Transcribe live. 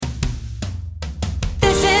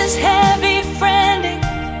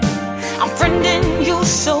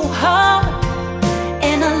so hard.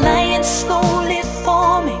 An alliance slowly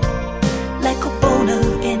forming like a boner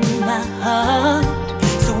in my heart.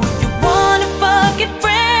 So if you wanna fucking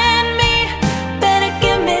friend me, better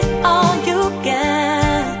give me all you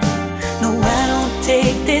got. No, I don't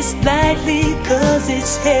take this lightly, cause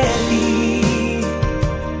it's heavy,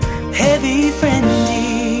 heavy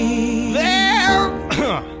friendly.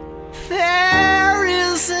 There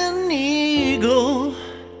is an eagle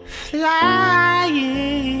flying.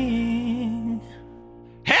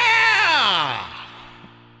 Yeah!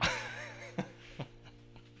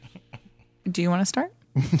 Do you want to start?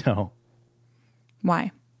 No.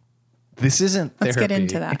 Why? This isn't therapy. Let's get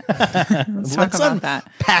into that. Let's talk about that.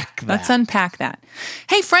 Let's unpack that.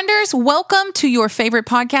 Hey, frienders, welcome to your favorite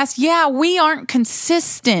podcast. Yeah, we aren't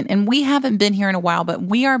consistent and we haven't been here in a while, but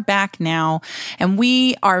we are back now and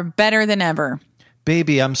we are better than ever.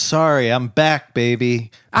 Baby, I'm sorry. I'm back,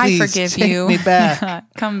 baby. Please I forgive take you. me back.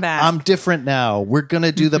 Come back. I'm different now. We're going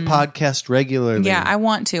to do the podcast regularly. Yeah, I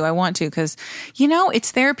want to because, you know,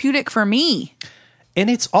 it's therapeutic for me.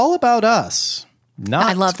 And it's all about us.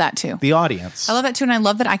 I love that too. The audience. I love that too. And I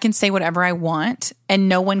love that I can say whatever I want and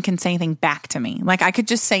no one can say anything back to me. Like I could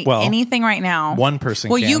just say anything right now. One person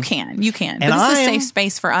can. Well, you can. But this is a safe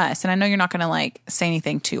space for us. And I know you're not going to like say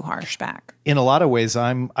anything too harsh back. In a lot of ways,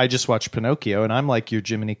 I just watched Pinocchio and I'm like your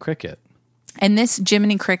Jiminy Cricket. And this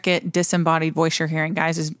Jiminy Cricket disembodied voice you're hearing,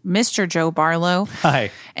 guys, is Mr. Joe Barlow.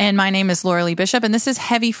 Hi. And my name is Laura Lee Bishop. And this is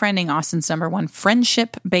Heavy Friending, Austin's #1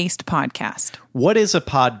 friendship-based podcast. What is a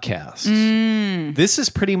podcast? This is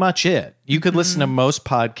pretty much it. You could listen to most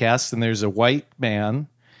podcasts and there's a white man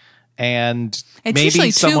and it's maybe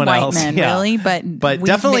usually someone two white else. men, Yeah. really, but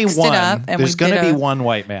definitely mixed one. It up and there's going to be one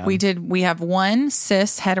white man. We have one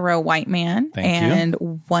cis hetero white man and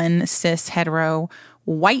one cis hetero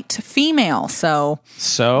white female. So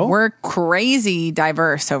we're crazy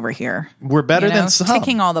diverse over here. We're better than some.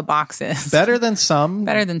 Ticking all the boxes. Better than some.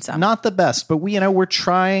 Better than some. Not the best, but we're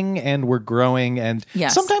trying and we're growing and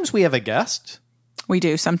sometimes we have a guest. We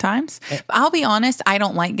do sometimes. I'll be honest, I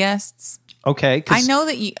don't like guests. Okay. I know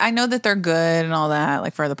that they're good and all that,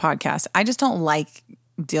 like for the podcast. I just don't like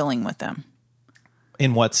dealing with them.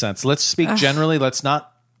 In what sense? Let's speak generally. Let's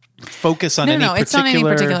not focus on any particular... No, it's not any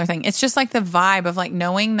particular thing. It's just like the vibe of like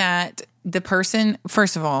knowing that the person,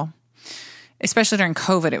 first of all, especially during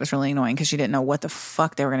COVID, it was really annoying because you didn't know what the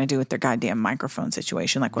fuck they were going to do with their goddamn microphone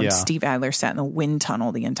situation. Like when Steve Adler sat in the wind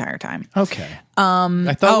tunnel the entire time. Okay.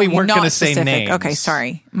 I thought we weren't going to say names. Okay,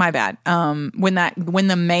 sorry. My bad. When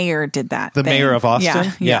the mayor did that. The mayor of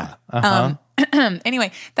Austin? Yeah.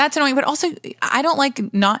 Anyway, that's annoying. But also, I don't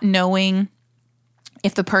like not knowing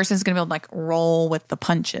if the person's going to be able to like roll with the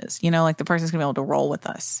punches, like the person's going to be able to roll with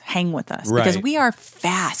us, hang with us. Right. Because we are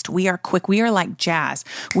fast. We are quick. We are like jazz.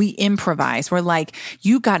 We improvise. We're like,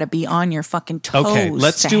 you got to be on your fucking toes. Okay,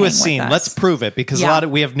 let's do a scene. Let's prove it because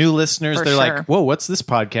we have new listeners. They're like, whoa, what's this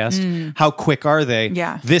podcast? How quick are they?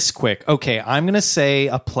 Yeah. This quick. Okay, I'm going to say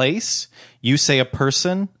a place. You say a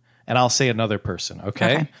person and I'll say another person.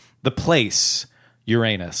 Okay. The place,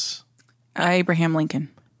 Uranus. Abraham Lincoln.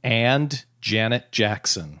 And Janet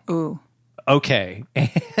Jackson. Ooh. Okay.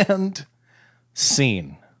 And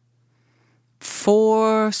scene.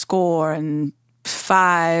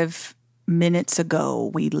 85 minutes ago,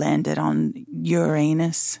 we landed on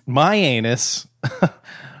Uranus. My anus.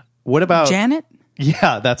 What about... Janet?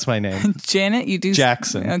 Yeah, that's my name. Janet, you do...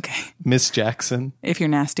 Jackson. Okay. Miss Jackson. If you're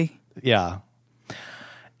nasty. Yeah.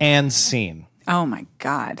 And scene. Oh my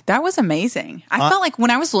God. That was amazing. I felt like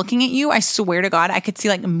when I was looking at you, I swear to God, I could see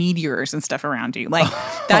like meteors and stuff around you. Like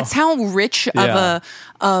that's how rich of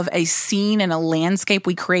a scene and a landscape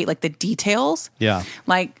we create, like the details. Yeah.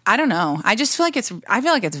 Like, I don't know. I feel like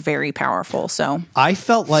it's very powerful. So I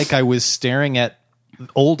felt like I was staring at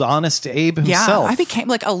old Honest Abe himself. Yeah, I became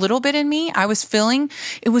like a little bit in me. I was feeling,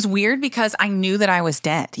 it was weird because I knew that I was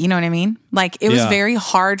dead. You know what I mean? Like it was very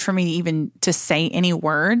hard for me to say any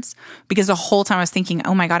words because the whole time I was thinking,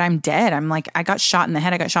 oh my God, I'm dead. I'm like, I got shot in the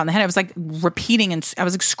head. I was like repeating and I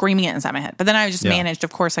was like screaming it inside my head. But then I just managed,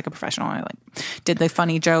 of course, like a professional. I like did the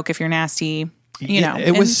funny joke, if you're nasty.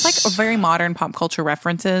 It's like a very modern pop culture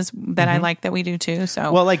references that I like that we do too.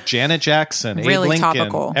 So like Janet Jackson, really Abe Lincoln,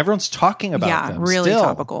 topical. Everyone's talking about them. Really still.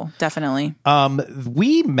 topical, definitely.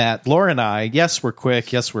 We met, Laura and I. Yes, we're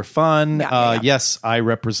quick. Yes, we're fun. Yes, I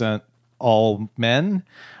represent all men.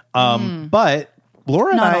 But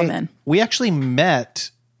Laura and I, we actually met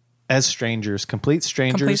as strangers, complete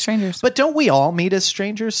strangers. But don't we all meet as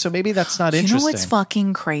strangers? So maybe that's not interesting. You know what's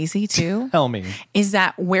fucking crazy too? Tell me. Is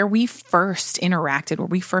that where we first interacted, where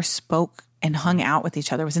we first spoke and hung out with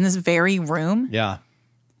each other was in this very room. Yeah.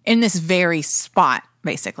 in this very spot,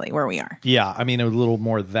 basically, where we are. Yeah, I mean, a little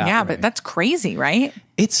more that Yeah, way. but that's crazy, right?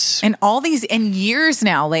 It's... And all these, and years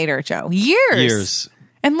now later, Joe. Years.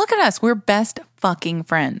 And look at us. We're best fucking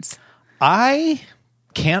friends. I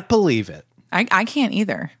can't believe it. I can't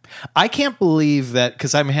either. I can't believe that,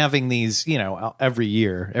 because I'm having these, every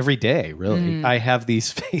year, every day, really. I have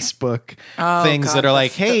these Facebook things that are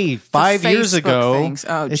like, hey, 5 years ago,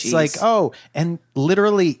 it's geez. Like, and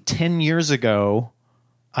literally 10 years ago,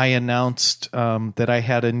 I announced that I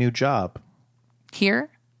had a new job. Here?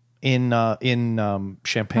 In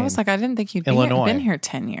Champaign. I was like, I didn't think you'd been here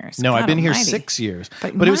 10 years. No, I've been here 6 years.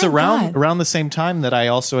 But it was around the same time that I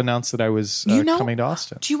also announced that I was coming to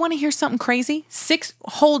Austin. Do you want to hear something crazy?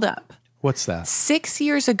 Hold up. What's that? 6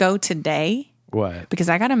 years ago today. What? Because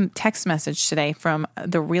I got a text message today from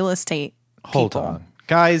the real estate people. Hold on.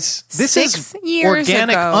 Guys, this 6 is years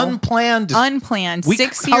organic, ago, unplanned.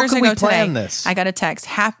 6 years ago today. This? I got a text.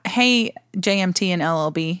 Hey, JMT and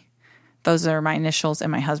LLB. Those are my initials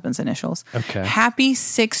and my husband's initials. Okay. Happy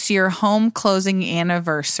 6-year home closing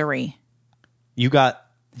anniversary. You got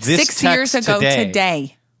this 6 years ago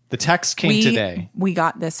today. The text came today. We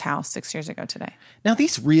got this house 6 years ago today. Now,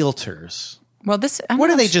 these realtors. Well,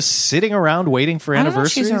 what are they just sitting around waiting for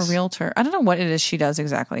anniversaries? I don't know if she's a realtor. I don't know what it is she does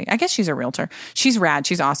exactly. I guess she's a realtor. She's rad.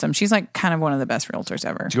 She's awesome. She's like kind of one of the best realtors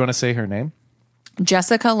ever. Do you want to say her name?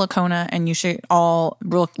 Jessica Lacona, and you should all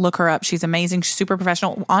look her up. She's amazing. She's super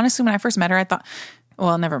professional. Honestly, when I first met her, I thought,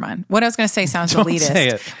 well, never mind. What I was going to say sounds elitist. Say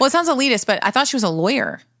it. Well, it sounds elitist, but I thought she was a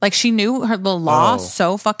lawyer. Like she knew the law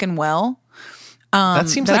so fucking well. That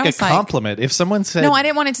seems like a compliment. If someone said... No, I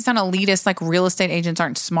didn't want it to sound elitist, like real estate agents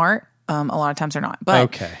aren't smart. A lot of times they're not. But,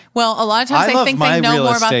 okay. Well, a lot of times they think they know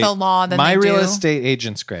more about the law than they do. My real estate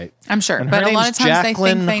agent's great. I'm sure. And but a lot of times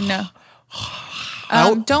Jacqueline they think they know.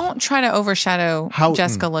 Don't try to overshadow Houghton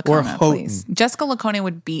Jessica Lacona, please. Jessica Lacona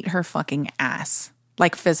would beat her fucking ass,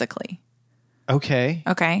 like physically. Okay.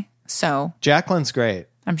 So Jacqueline's great.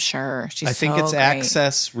 I'm sure she's. I think it's great.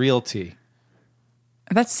 Access Realty.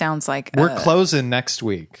 That sounds like we're closing next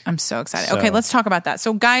week. I'm so excited. Okay, let's talk about that.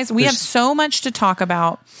 So, guys, we have so much to talk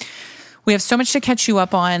about. We have so much to catch you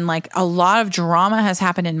up on. Like a lot of drama has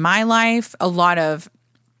happened in my life. A lot of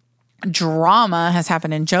drama has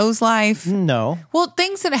happened in Joe's life. No. Well,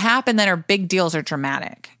 things that happen that are big deals are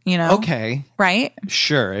dramatic, Okay. Right?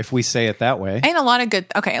 Sure, if we say it that way. And a lot of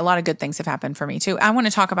good things have happened for me too. I want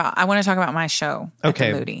to talk about my show at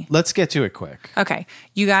the Moody. Let's get to it quick. Okay.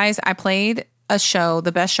 You guys, I played a show,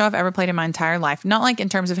 the best show I've ever played in my entire life. Not like in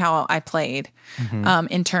terms of how I played,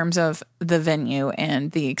 in terms of the venue and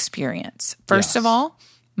the experience. First of all,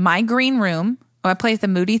 my green room, I played at the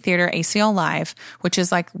Moody Theater ACL Live, which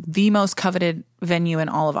is like the most coveted venue in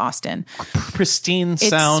all of Austin. Pristine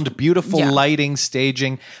sound, beautiful lighting,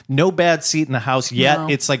 staging, no bad seat in the house yet. No.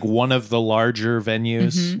 It's like one of the larger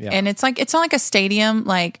venues. And it's not like a stadium.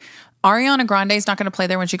 Like Ariana Grande is not going to play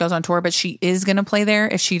there when she goes on tour, but she is going to play there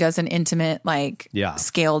if she does an intimate,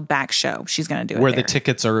 scaled back show. She's going to do it where there. The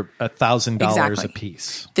tickets are $1,000 a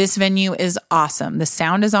piece. This venue is awesome. The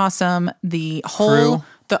sound is awesome. The whole... Crew.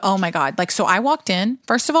 Oh my God. Like, so I walked in,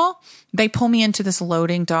 first of all, they pull me into this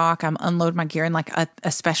loading dock. I'm unload my gear in like a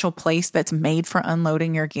special place that's made for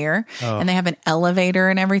unloading your gear. And they have an elevator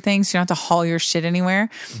and everything. So you don't have to haul your shit anywhere.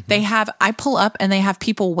 I pull up and they have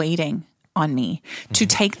people waiting on me to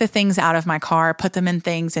take the things out of my car, put them in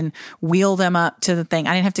things and wheel them up to the thing.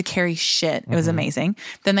 I didn't have to carry shit. It was amazing.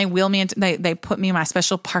 Then they wheel me into, they put me in my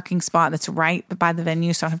special parking spot that's right by the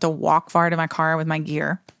venue. So I don't have to walk far to my car with my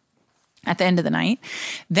gear. At the end of the night.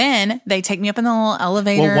 Then they take me up in the little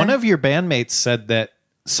elevator. Well, one of your bandmates said that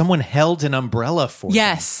someone held an umbrella for you.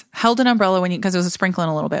 Yes, held an umbrella because it was sprinkling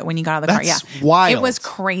a little bit when you got out of the car. Yeah, wild. It was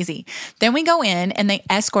crazy. Then we go in and they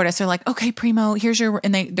escort us. They're like, "Okay, Primo, here's your,"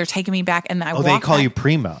 and they're taking me back. And they call you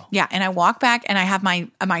Primo. Yeah, and I walk back and I have my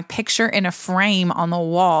picture in a frame on the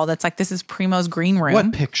wall. That's like, this is Primo's green room.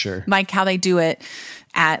 What picture? Like how they do it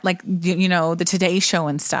at the Today Show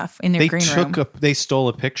and stuff in their green room. They stole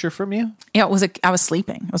a picture from you? Yeah, I was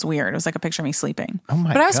sleeping. It was weird. It was like a picture of me sleeping. Oh my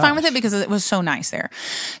god! But I was fine with it because it was so nice there.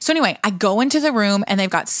 So anyway, I go into the room and they've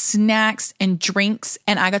got snacks and drinks,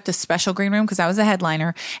 and I got the special green room because I was a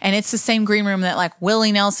headliner, and it's the same green room that like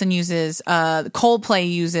Willie Nelson uses,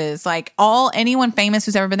 Coldplay uses, like anyone famous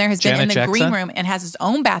who's ever been there has been in the green room and has its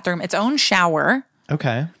own bathroom, its own shower,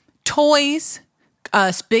 toys.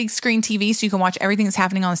 Big screen TV so you can watch everything that's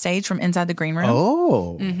happening on the stage from inside the green room.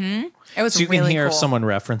 Oh. It was so you really can hear cool. if someone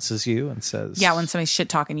references you and says... Yeah, when somebody's shit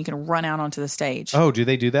talking, you can run out onto the stage. Oh, do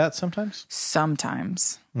they do that sometimes?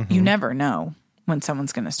 Sometimes. You never know. when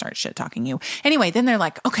someone's going to start shit talking you. Anyway, then they're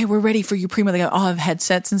like, okay, we're ready for your primo. They all have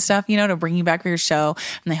headsets and stuff, you know, to bring you back for your show.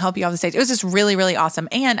 And they help you off the stage. It was just really, really awesome.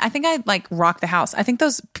 And I think I like rocked the house. I think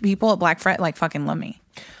those people at Black Fret like fucking love me.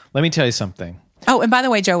 Let me tell you something. Oh, and by the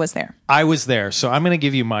way, Joe was there. I was there. So I'm going to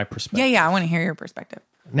give you my perspective. Yeah. I want to hear your perspective.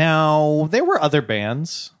 Now, there were other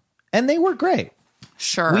bands and they were great.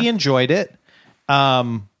 Sure. We enjoyed it.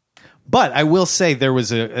 But I will say there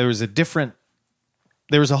was a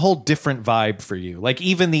whole different vibe for you. Like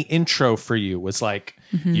even the intro for you was like,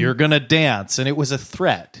 you're going to dance. And it was a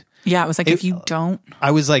threat. Yeah. It was like, if you don't. I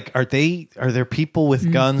was like, are there people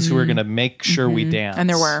with guns who are going to make sure we dance? And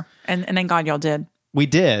there were. And thank God y'all did. We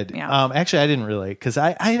did. Yeah. Actually, I didn't really, because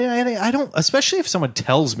I don't, especially if someone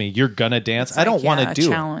tells me you're gonna dance, I don't want to do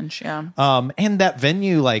challenge, it. Yeah. And that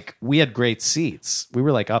venue, like, we had great seats. We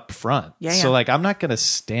were like up front. Yeah. So like, I'm not gonna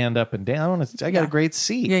stand up and dance. I got a great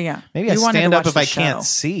seat. Yeah. Maybe I stand up if I can't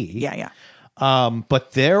see. Yeah.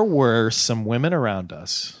 But there were some women around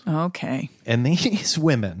us. Okay. And these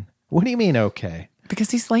women, what do you mean? Okay. Because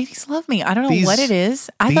these ladies love me. I don't know what it is.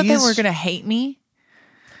 I thought they were gonna hate me.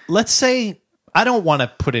 Let's say. I don't want to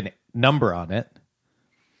put a number on it,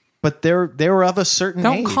 but they were of a certain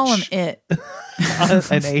age. Don't call them it.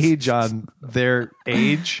 An age on their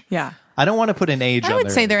age. Yeah. I don't want to put an age on I would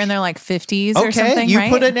say age. they're in their like 50s or something, Okay, you right?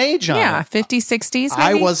 put an age on Yeah, it. 50s, 60s maybe?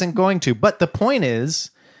 I wasn't going to. But the point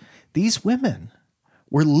is, these women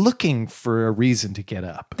were looking for a reason to get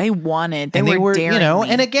up. They wanted. They were daring me.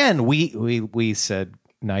 And again, we said,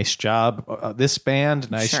 nice job, this band,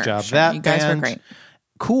 nice job, that you guys band. were great.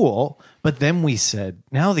 Cool. But then we said,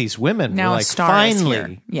 now these women Now were a like, star is finally,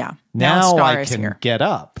 here. Yeah. now a star I is can here. get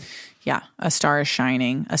up. Yeah. A star is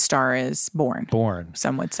shining. A star is born.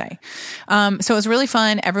 Some would say. So it was really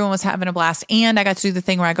fun. Everyone was having a blast. And I got to do the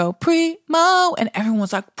thing where I go, Primo. And everyone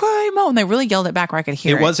was like, Primo. And they really yelled it back where I could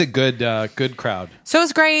hear it. It was a good crowd. So it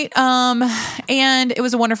was great. And it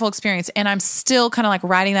was a wonderful experience. And I'm still kind of like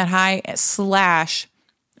riding that high /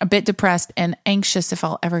 a bit depressed and anxious if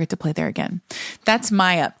I'll ever get to play there again. That's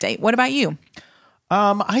my update. What about you?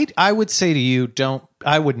 I would say to you,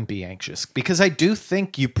 I wouldn't be anxious, because I do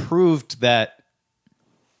think you proved that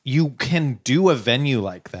you can do a venue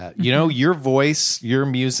like that. You know, your voice, your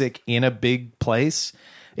music in a big place,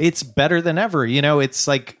 it's better than ever. You know, it's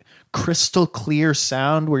like crystal clear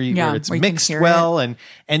sound where it's mixed well. And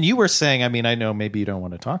you were saying, I mean, I know maybe you don't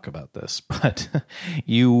want to talk about this, but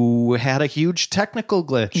you had a huge technical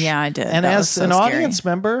glitch. Yeah, I did. And as an audience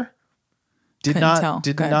member, did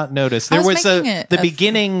not notice. There was the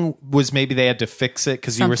beginning was maybe they had to fix it,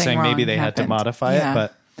 because you were saying maybe they had to modify it,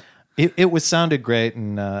 but it sounded great.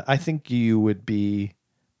 And I think you would be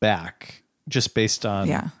back just based on.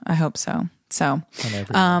 Yeah, I hope so. So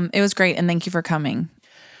it was great. And thank you for coming.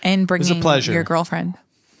 And bringing your girlfriend.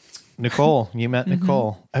 Nicole. You met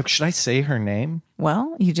Nicole. Oh, should I say her name?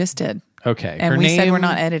 Well, you just did. Okay. And we said we're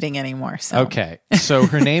not editing anymore. So. Okay. So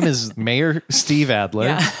her name is Mayor Steve Adler.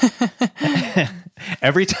 Yeah.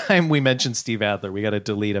 Every time we mention Steve Adler, we got to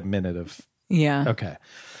delete a minute of. Yeah. Okay.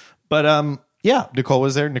 But yeah, Nicole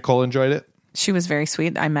was there. Nicole enjoyed it. She was very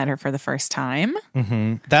sweet. I met her for the first time.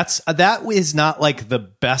 Mm-hmm. That is not like the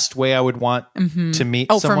best way I would want to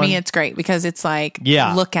meet someone. For me, it's great because it's like,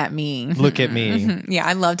 look at me. Look at me. Yeah,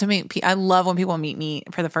 I love to meet. I love when people meet me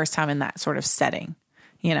for the first time in that sort of setting.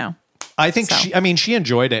 You know, I think she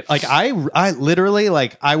enjoyed it. Like I literally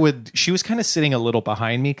she was kind of sitting a little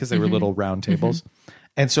behind me because they were little round tables,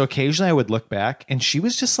 and so occasionally I would look back and she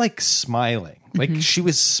was just like smiling, like she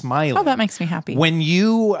was smiling. Oh, that makes me happy. When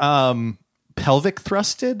you pelvic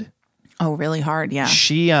thrusted. Oh, really hard. Yeah.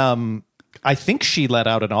 She, I think she let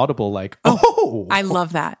out an audible like, oh, I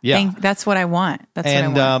love that. Yeah. That's what I want. That's what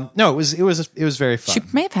I want. No, it was very fun. She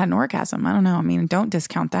may have had an orgasm. I don't know. I mean, don't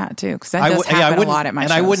discount that too. Cause that does happen a lot at my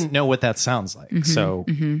shows. And I wouldn't know what that sounds like. So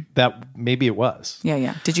that maybe it was. Yeah.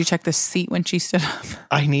 Yeah. Did you check the seat when she stood up?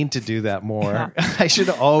 I need to do that more. Yeah. I should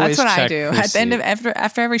always That's what check I do. At the end of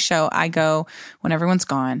after every show, I go when everyone's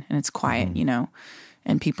gone and it's quiet, you know,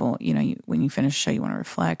 and people, you know, when you finish a show, you want to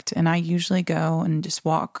reflect. And I usually go and just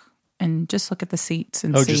walk and just look at the seats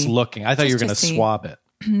and see. Oh, just looking. I thought you were going to swab it.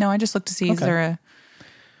 No, I just look to see, is there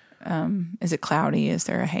is it cloudy? Is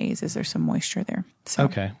there a haze? Is there some moisture there? So,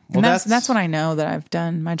 okay. Well, and that's when I know that I've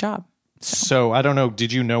done my job. So I don't know.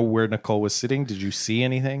 Did you know where Nicole was sitting? Did you see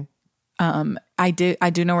anything? I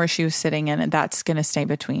do know where she was sitting, and that's going to stay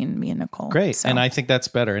between me and Nicole. Great. So. And I think that's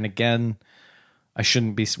better. And again, we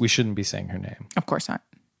shouldn't be saying her name. Of course not.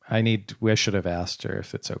 I should have asked her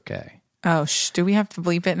if it's okay. Oh, do we have to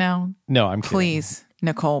bleep it now? No, I'm kidding. Please,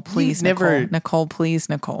 Nicole, please, Nicole. Nicole, please,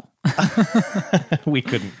 Nicole. We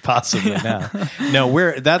couldn't possibly now.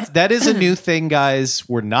 No, that is a new thing, guys.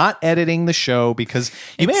 We're not editing the show because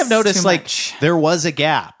you may have noticed there was a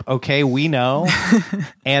gap. Okay, we know.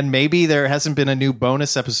 And maybe there hasn't been a new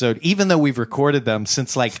bonus episode, even though we've recorded them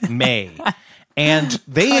since May. And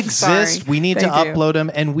they exist. Sorry. We need to upload them.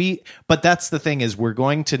 But that's the thing is we're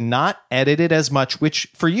going to not edit it as much, which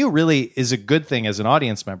for you really is a good thing as an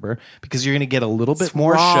audience member because you're going to get a little bit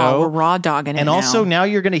more show. We're raw dogging it. And also now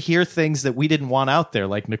you're going to hear things that we didn't want out there,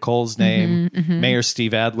 like Nicole's name, Mayor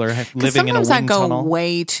Steve Adler living in a wind tunnel. Sometimes I go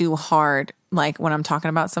way too hard. When I'm talking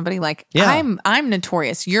about somebody, I'm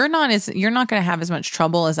notorious. You're not going to have as much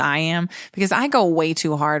trouble as I am because I go way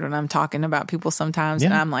too hard when I'm talking about people sometimes.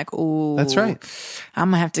 And I'm like, ooh, that's right. I'm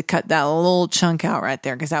going to have to cut that little chunk out right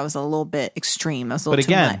there because that was a little bit extreme. That was a little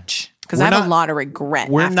too much. Because I have a lot of regret.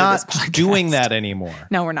 We're not doing that anymore.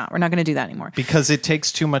 No, we're not. We're not going to do that anymore. Because it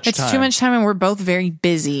takes too much time. It's too much time and we're both very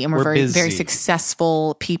busy and we're very, very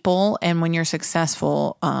successful people. And when you're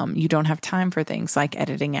successful, you don't have time for things like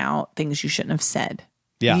editing out things you shouldn't have said.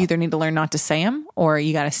 Yeah. You either need to learn not to say them or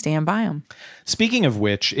you got to stand by them. Speaking of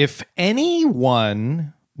which, if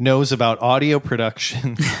anyone knows about audio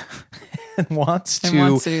production and wants to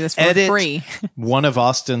do this for edit free, one of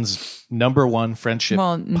Austin's number one friendship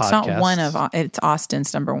podcasts. It's not one of it's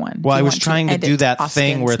Austin's number one. Well, I was trying to do that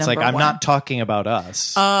thing where it's I'm not talking about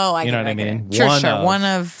us. Oh, I you know what I mean? Sure. One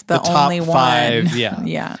of the only top one. 5, yeah.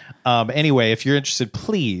 Yeah. Anyway, if you're interested,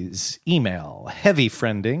 please email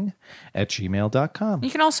heavyfriending@gmail.com. You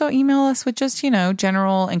can also email us with just,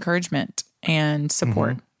 general encouragement and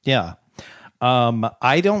support. Yeah.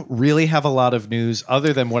 I don't really have a lot of news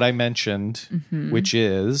other than what I mentioned, which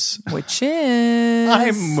is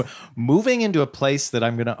I'm moving into a place that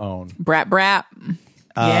I'm going to own. Brat.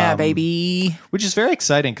 Yeah, baby. Which is very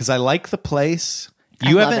exciting because I like the place.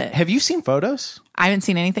 Have you seen photos? I haven't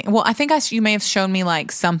seen anything. Well, I think you may have shown me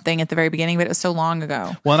something at the very beginning, but it was so long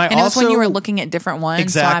ago. Well, and it was when you were looking at different ones.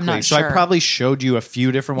 Exactly. So I'm not sure. So I probably showed you a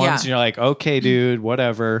few different ones, and you're like, okay, dude,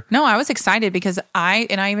 whatever. No, I was excited because I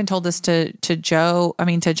even told this to Joe. I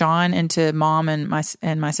mean, to John and to Mom and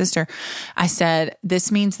my sister. I said,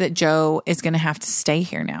 this means that Joe is going to have to stay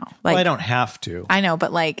here now. Well, I don't have to. I know,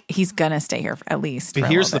 but he's going to stay here at least. But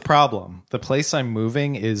here's the problem: the place I'm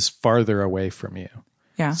moving is farther away from you.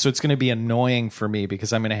 Yeah. So it's going to be annoying for me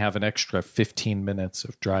because I'm going to have an extra 15 minutes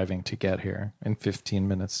of driving to get here and 15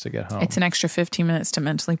 minutes to get home. It's an extra 15 minutes to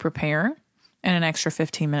mentally prepare and an extra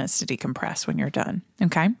 15 minutes to decompress when you're done.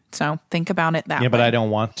 Okay? So think about it that way. Yeah, but I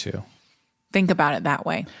don't want to. Think about it that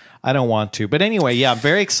way. I don't want to. But anyway, yeah, I'm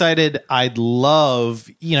very excited. I'd love,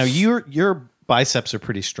 your biceps are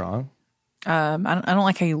pretty strong. I don't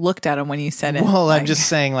like how you looked at them when you said it. Well, I'm just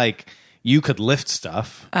saying you could lift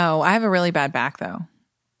stuff. Oh, I have a really bad back though.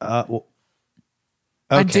 Okay,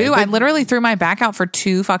 I do. I literally threw my back out for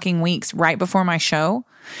 2 fucking weeks right before my show.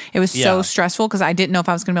 It was so stressful because I didn't know if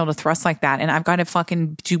I was going to be able to thrust like that. And I've got to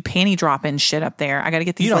fucking do panty drop-in shit up there. I got to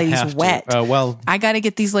get these ladies wet. I got to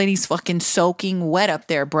get these ladies fucking soaking wet up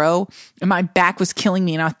there, bro. And my back was killing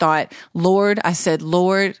me. And I thought, Lord,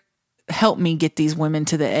 help me get these women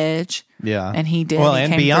to the edge. Yeah. And he did. Well,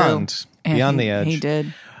 and beyond the edge. He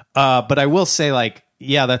did. But I will say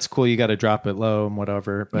yeah, that's cool. You got to drop it low and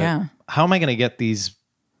whatever. But how am I going to get these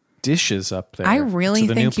dishes up there? I really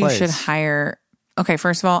think you should hire. Okay,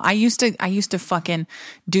 first of all, I used to fucking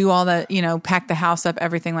do all the, pack the house up,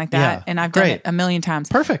 everything like that. Yeah, and I've done it a million times.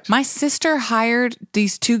 Perfect. My sister hired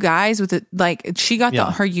these 2 guys with she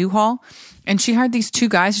got her U-Haul and she hired these 2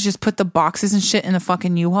 guys to just put the boxes and shit in the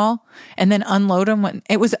fucking U-Haul and then unload them.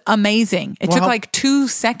 It was amazing. It took 2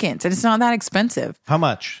 seconds and it's not that expensive. How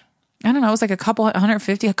much? I don't know. It was like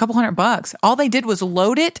 $150. All they did was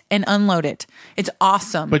load it and unload it. It's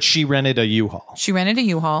awesome. But she rented a U-Haul.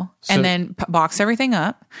 And then boxed everything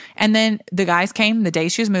up. And then the guys came the day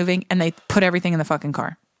she was moving and they put everything in the fucking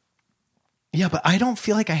car. Yeah, but I don't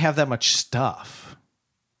feel like I have that much stuff.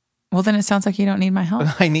 Well, then it sounds like you don't need my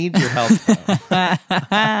help. I need your help.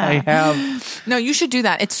 I have. No, you should do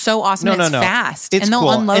that. It's so awesome. No, it's fast. It's and they'll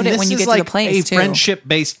cool. unload it when you get to the place, It's a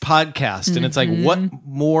friendship-based podcast. And it's what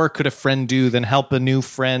more could a friend do than help a new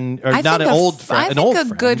friend, or not an old friend, an old friend. I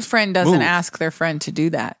think a good friend doesn't ask their friend to do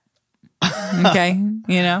that. Okay?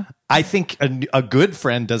 I think a good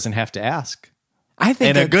friend doesn't have to ask. I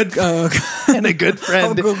think a good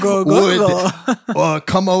friend would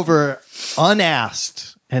come over unasked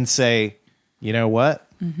and say, you know what?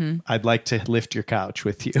 I'd like to lift your couch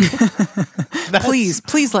with you.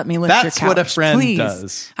 Please let me lift your couch. That's what a friend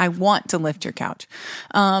does. I want to lift your couch.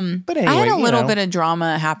 But anyway, I had a little bit of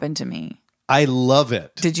drama happen to me. I love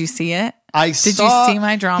it. Did you see it? Did you see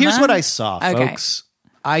my drama? Here's what I saw, folks.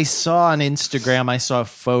 I saw on Instagram, I saw a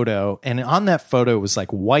photo, and on that photo it was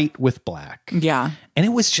like white with black. Yeah. And it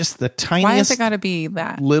was just the tiniest Why has it got to be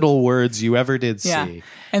that? little words you ever did see.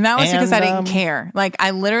 And that was because I didn't care. Like,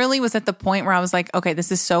 I literally was at the point where I was like, okay,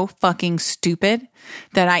 this is so fucking stupid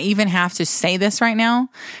that I even have to say this right now.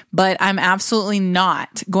 But I'm absolutely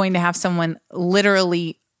not going to have someone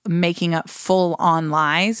literally making up full on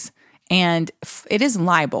lies. And it is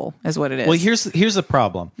libel, is what it is. Well, here's the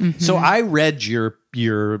problem. Mm-hmm. So I read your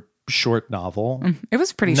short novel. It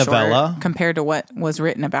was pretty novella short compared to what was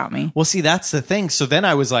written about me. Well, see, that's the thing. So then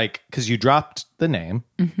I was like, because you dropped the name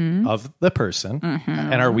of the person,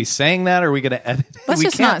 and are we saying that? Or are we going to edit it? Let's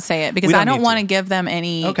just not say it because I don't want to give them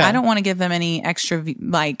any. Okay. I don't want to give them any extra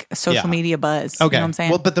like social media buzz. Okay, you know what I'm saying?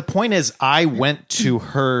 Well, but the point is, I went to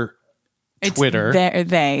her Twitter.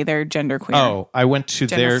 They're genderqueer. Oh, I went to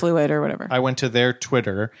gender fluid or whatever. I went to their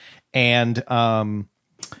Twitter, and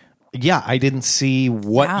I didn't see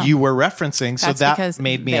what you were referencing, so that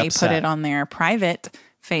made me upset. They put it on their private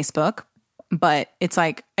Facebook, but it's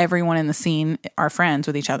like everyone in the scene are friends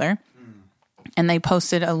with each other. And they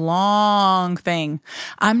posted a long thing.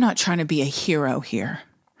 I'm not trying to be a hero here.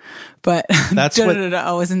 But that's what it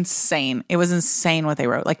was insane. It was insane what they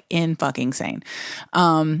wrote, like in fucking sane.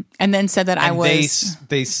 And then said that I was.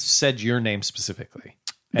 They said your name specifically.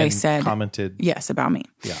 They said commented about me.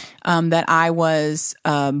 Yeah. That I was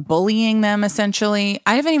bullying them essentially.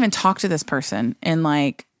 I haven't even talked to this person in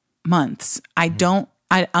like months. I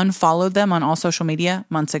unfollowed them on all social media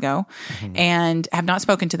months ago and have not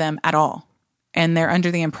spoken to them at all. And they're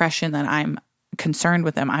under the impression that I'm concerned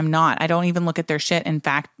with them. I'm not. I don't even look at their shit. In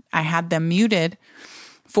fact, I had them muted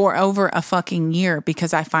for over a fucking year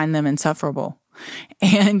because I find them insufferable.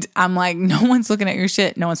 And I'm like, no one's looking at your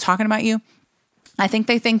shit. No one's talking about you. I think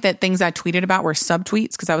they think that things I tweeted about were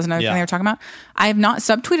subtweets because that was another thing they were talking about. I have not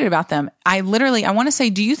subtweeted about them. I want to say,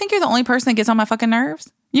 do you think you're the only person that gets on my fucking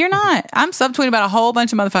nerves? You're not. I'm subtweeting about a whole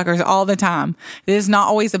bunch of motherfuckers all the time. It is not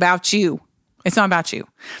always about you. It's not about you.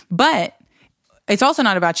 But it's also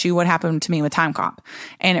not about you what happened to me with Time Cop.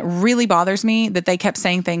 And it really bothers me that they kept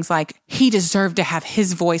saying things like, he deserved to have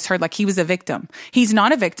his voice heard, like he was a victim. He's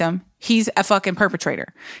not a victim. He's a fucking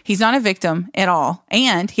perpetrator. He's not a victim at all.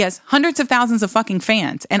 And he has hundreds of thousands of fucking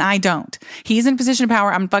fans, and I don't. He's in a position of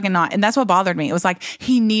power. I'm fucking not. And that's what bothered me. It was like,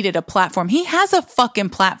 he needed a platform. He has a fucking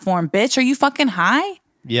platform, bitch. Are you fucking high?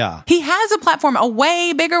 Yeah. He has a platform, a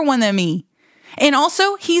way bigger one than me. And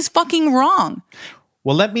also, he's fucking wrong.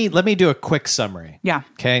 Well, let me do a quick summary. Yeah.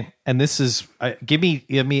 Okay. And this is give me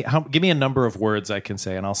a number of words I can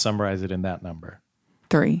say, and I'll summarize it in that number.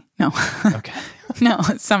 3. No. Okay. No.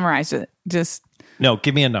 Summarize it. Just no.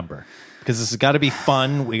 Give me a number because this has got to be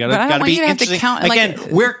fun. We got to be interesting. Count, again,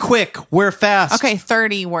 like, we're quick. We're fast. Okay.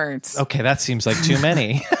 30 words. Okay, that seems like too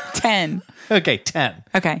many. 10. Okay. 10.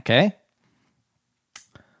 Okay. Okay.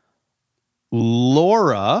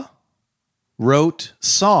 Laura wrote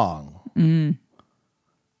song.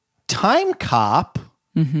 Time Cop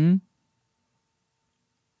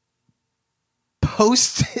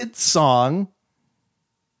posted song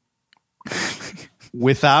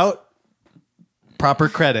without proper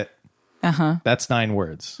credit. That's 9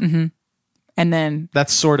 words. And then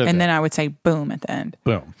that's sort of then I would say boom at the end.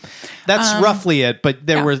 Boom. That's roughly it, but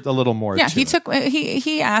there was a little more. Yeah, to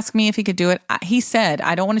he asked me if he could do it. He said,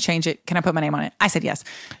 "I don't want to change it. Can I put my name on it?" I said yes.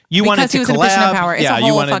 You wanted to he was collab. In a position of power. It's a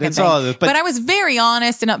whole fucking thing. But I was very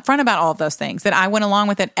honest and upfront about all of those things. That I went along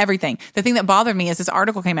with it. Everything. The thing that bothered me is this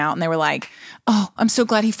article came out and they were like, "Oh, I'm so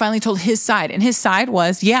glad he finally told his side." And his side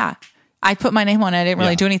was, "Yeah, I put my name on it. I didn't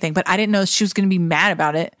really do anything, but I didn't know she was going to be mad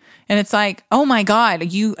about it." And it's like, oh my God,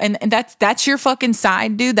 and that's your fucking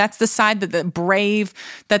side, dude. That's the side that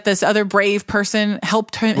this other brave person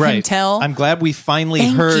helped him tell. I'm glad we finally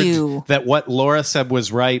heard that what Laura said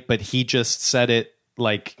was right, but he just said it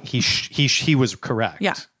like he was correct.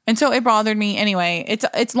 Yeah. And so it bothered me. Anyway,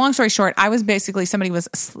 it's long story short, I was basically, somebody was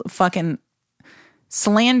fucking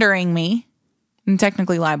slandering me, and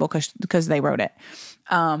technically liable because they wrote it.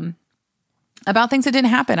 About things that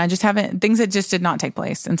didn't happen. Things that just did not take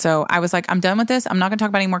place. And so I was like, I'm done with this. I'm not going to talk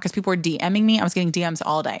about it anymore because people were DMing me. I was getting DMs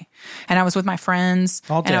all day. And I was with my friends.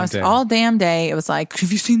 All damn day. It was like,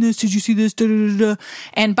 have you seen this? Did you see this? Da, da, da, da.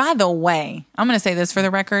 And by the way, I'm going to say this for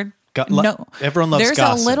the record. Everyone loves gossip. There's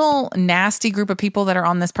a little nasty group of people that are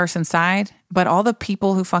on this person's side, but all the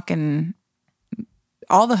people who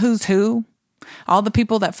all the who's who, all the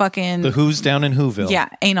people that fucking... The who's down in Whoville. Yeah,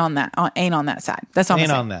 ain't on that side. That's all I'm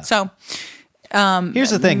saying. Ain't on that. So...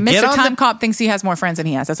 here's the thing. Mr. Time Cop thinks he has more friends than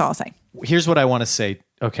he has. That's all I'll say. Here's what I want to say,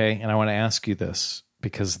 okay? And I want to ask you this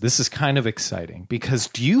because this is kind of exciting. Because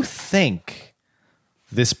do you think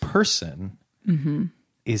this person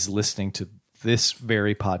is listening to this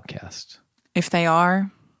very podcast. If they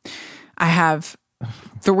are, I have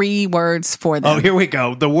 3 words for them. Oh, here we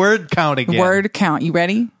go. The word count again. Word count. You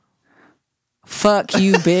ready? Fuck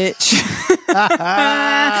you, bitch.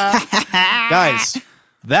 Guys,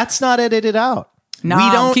 that's not edited out. No,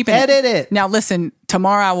 we don't edit it. Now listen,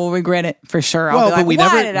 tomorrow I will regret it for sure. I'll Well, be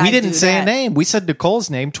like, but we didn't say that? a name. We said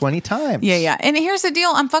Nicole's name 20 times. Yeah. And here's the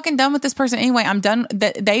deal. I'm fucking done with this person anyway. I'm done.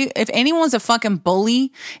 If anyone's a fucking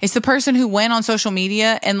bully, it's the person who went on social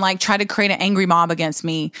media and like tried to create an angry mob against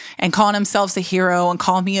me and calling themselves a hero and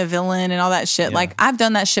calling me a villain and all that shit. Yeah. Like I've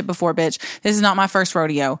done that shit before, bitch. This is not my first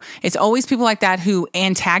rodeo. It's always people like that who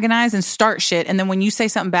antagonize and start shit. And then when you say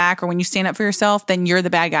something back or when you stand up for yourself, then you're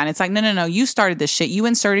the bad guy. And it's like, no. You started this shit. You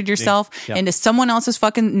inserted yourself into someone else's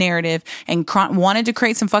fucking narrative and wanted to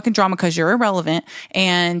create some fucking drama because you're irrelevant,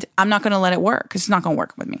 and I'm not going to let it work. It's not going to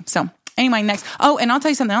work with me. So anyway, next. Oh, and I'll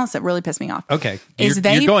tell you something else that really pissed me off. Okay. You're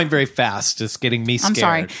going very fast. It's getting me scared. I'm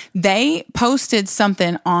sorry. They posted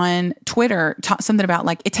something on Twitter, something about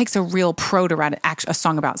like, it takes a real pro to write a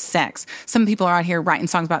song about sex. Some people are out here writing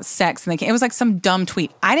songs about sex, and it was like some dumb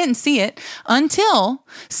tweet. I didn't see it until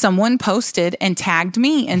someone posted and tagged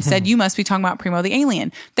me and said, you must be talking about Primo the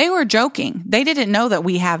Alien. They were joking. They didn't know that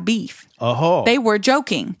we have beef. Oh. They were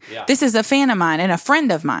joking. Yeah. This is a fan of mine and a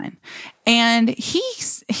friend of mine. And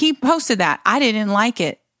he posted that. I didn't like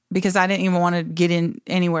it because I didn't even want to get in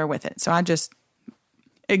anywhere with it. So I just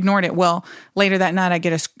ignored it. Well, later that night, I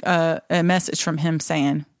get a message from him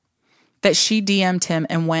saying that she DM'd him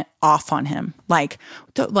and went off on him. Like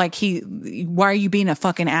why are you being a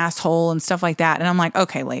fucking asshole and stuff like that? And I'm like,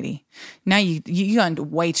 okay, lady, now you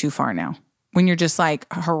gone way too far now. When you're just like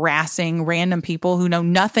harassing random people who know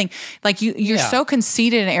nothing. Like you're so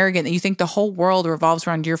conceited and arrogant that you think the whole world revolves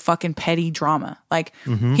around your fucking petty drama. Like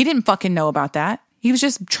he didn't fucking know about that. He was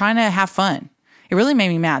just trying to have fun. It really made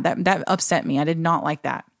me mad. That upset me. I did not like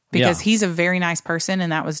that because he's a very nice person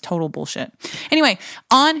and that was total bullshit. Anyway,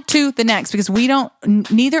 on to the next because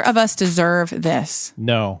neither of us deserve this.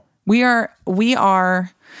 No. We are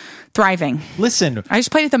thriving. Listen. I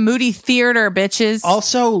just played at the Moody Theater, bitches.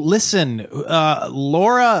 Also, listen,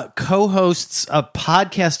 Laura co-hosts a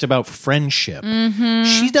podcast about friendship. Mm-hmm.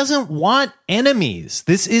 She doesn't want enemies.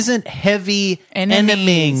 This isn't heavy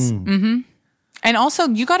enemying. Mm-hmm. And also,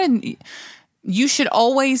 you should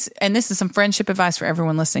always, and this is some friendship advice for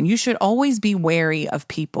everyone listening, you should always be wary of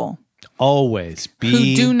people. Always be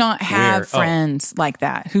who do not have friends like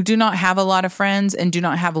that, who do not have a lot of friends and do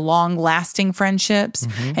not have long lasting friendships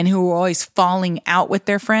and who are always falling out with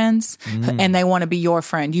their friends and they want to be your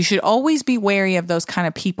friend. You should always be wary of those kind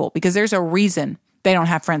of people because there's a reason they don't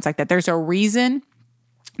have friends like that. There's a reason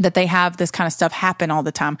that they have this kind of stuff happen all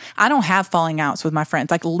the time. I don't have falling outs with my friends.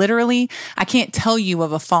 Like literally, I can't tell you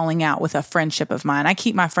of a falling out with a friendship of mine. I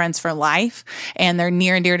keep my friends for life and they're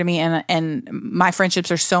near and dear to me and my friendships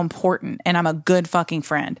are so important and I'm a good fucking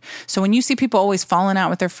friend. So when you see people always falling out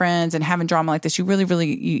with their friends and having drama like this, you really, really,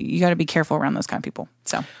 you got to be careful around those kind of people.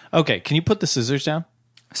 So. Okay. Can you put the scissors down?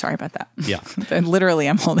 Sorry about that. Yeah. Literally,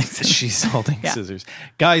 I'm holding scissors. She's holding scissors.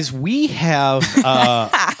 Guys, we have a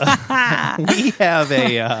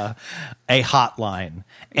hotline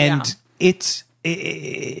and it's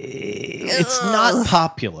not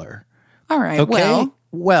popular. All right. Okay.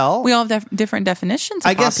 Well, we all have different definitions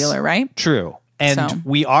of popular, right? True. And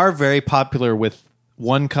we are very popular with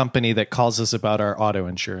one company that calls us about our auto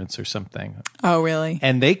insurance or something. Oh, really?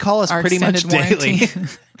 And they call us pretty much daily.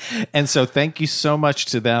 And so thank you so much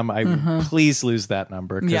to them. Please lose that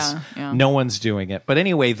number because no one's doing it. But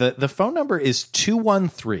anyway, the phone number is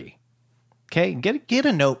 213. Okay, get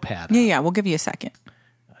a notepad. Yeah, we'll give you a second.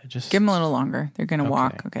 Give them a little longer. They're going to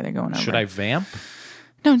walk. Okay, they're going over. Should I vamp?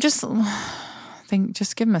 No, just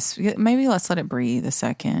give them maybe let's let it breathe a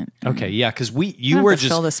second. Okay, yeah, because you were just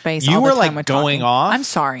fill the space. You all were the like time going off. I'm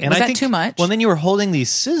sorry. And Was that too much? Well, then you were holding these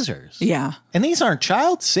scissors. Yeah, and these aren't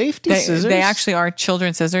child safety scissors. They actually are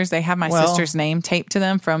children's scissors. They have my sister's name taped to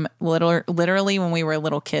them from literally when we were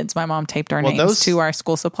little kids. My mom taped our names to our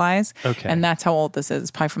school supplies. Okay, and that's how old this is.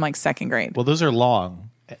 It's probably from like second grade. Well, those are long.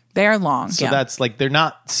 They are long. So that's like, they're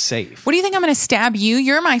not safe. What do you think? I'm going to stab you?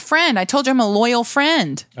 You're my friend. I told you I'm a loyal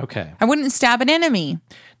friend. Okay. I wouldn't stab an enemy.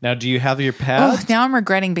 Now, do you have your pad? Oh, now I'm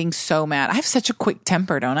regretting being so mad. I have such a quick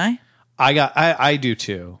temper, don't I? I do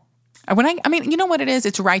too. I mean, you know what it is?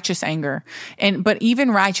 It's righteous anger. But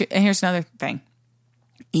even righteous, and here's another thing.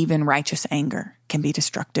 Even righteous anger can be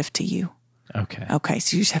destructive to you. Okay. Okay,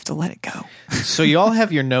 so you just have to let it go. So you all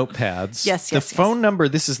have your notepads. Yes. The phone number,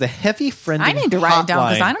 this is the Heavy Friending I need to write it down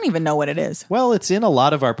because hotline. I don't even know what it is. Well, it's in a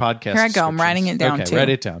lot of our podcasts. Here I go. I'm writing it down, okay, too. write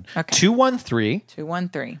it down. Okay. 213.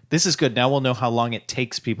 213. This is good. Now we'll know how long it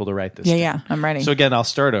takes people to write this Yeah, down. yeah. I'm ready. So again, I'll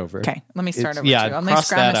start over. Okay, let me start over. Yeah, too. I'm cross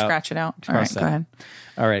going that to out. scratch it out. All right, Cross that go out. ahead.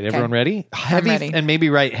 All right, everyone ready? Heavy, ready. And maybe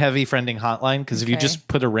write Heavy Friending Hotline, because if you Okay. just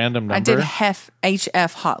put a random number. I did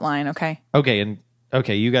HF hotline, okay?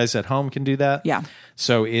 Okay, you guys at home can do that? Yeah.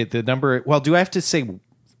 So the number, well, do I have to say,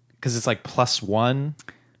 because it's like +1?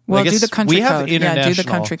 Well, I guess do the country we have code. Yeah, international. do the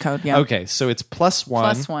country code, yeah. Okay, so it's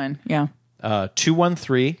 +1. +1, yeah.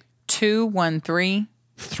 213 213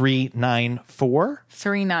 394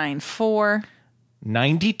 394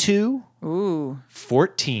 92 Ooh,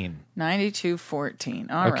 14.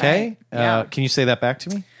 9214. All right. Okay. Yeah. Can you say that back to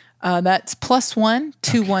me? That's +1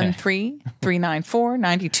 213 394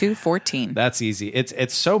 9214. That's easy.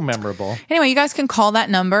 It's so memorable. Anyway, you guys can call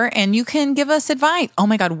that number and you can give us advice. Oh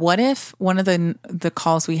my God, what if one of the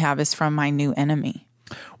calls we have is from my new enemy?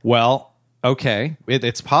 Well, okay,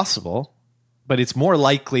 it's possible, but it's more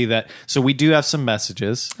likely that. So we do have some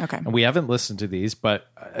messages. Okay. And we haven't listened to these, but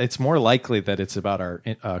it's more likely that it's about our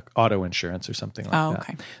auto insurance or something like that.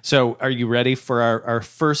 Okay. So are you ready for our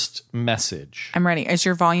first message? I'm ready. Is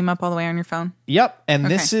your volume up all the way on your phone? Yep. And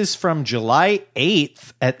Okay. this is from July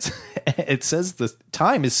 8th. It says the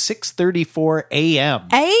time is 6:34 a.m.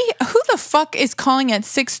 Who the fuck is calling at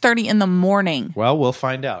 6:30 in the morning? Well, we'll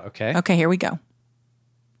find out. Okay. Okay, here we go.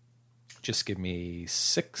 Just give me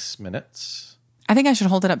 6 minutes. I think I should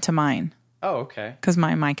hold it up to mine Oh, okay. because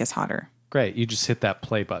my mic is hotter. Great. You just hit that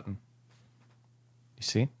play button. You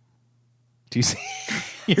see? Do you see?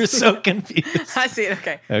 You're so confused. I see it.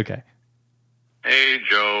 Okay. Okay. Hey,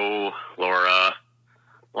 Joe, Laura,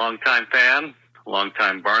 longtime fan,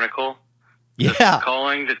 longtime Barnacle. Yeah.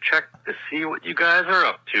 Calling to check to see what you guys are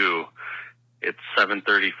up to. It's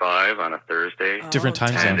 7:35 on a Thursday. Different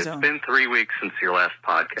time And zone. it's been 3 weeks since your last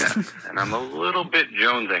podcast, and I'm a little bit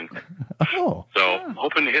jonesing. Oh. So,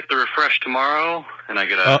 hoping to hit the refresh tomorrow, and I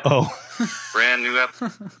get a Uh-oh. brand new app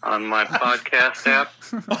on my podcast app.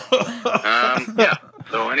 Yeah.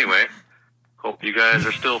 So anyway, hope you guys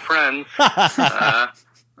are still friends.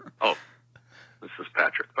 This is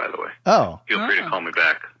Patrick, by the way. Oh. Feel free to call me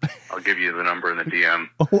back. I'll give you the number in the DM.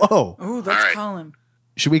 Whoa. Ooh, let's All right. call him.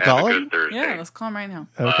 Should we Have call a him? good Thursday. Yeah, let's call him right now.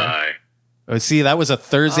 Okay. Bye. Oh, see, that was a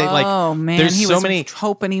Thursday. Oh man, there's he so was many.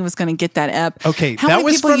 hoping he was going to get that app. Okay, How that many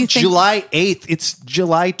was people from you think- July 8th. It's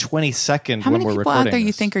July 22nd How when many we're people recording out there you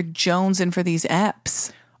this. think are jonesing for these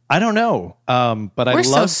apps? I don't know. But I We're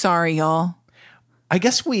so love. sorry, y'all. I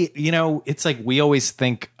guess it's like we always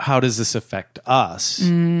think, how does this affect us?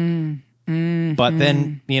 But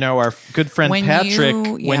then, our good friend When Patrick,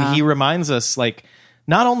 you- when yeah. he reminds us, like,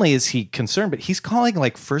 not only is he concerned, but he's calling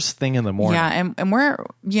like first thing in the morning. Yeah, and we're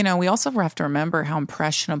we also have to remember how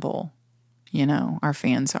impressionable, our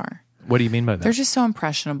fans are. What do you mean by that? They're just so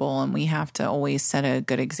impressionable, and we have to always set a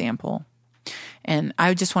good example. And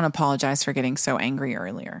I just want to apologize for getting so angry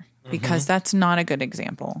earlier because that's not a good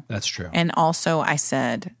example. That's true. And also, I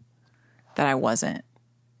said that I wasn't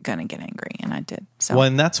going to get angry, and I did. So Well,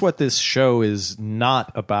 and that's what this show is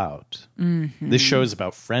not about. This show is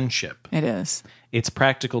about friendship. it is. It's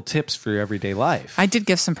practical tips for your everyday life. I did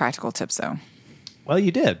give some practical tips, though. Well,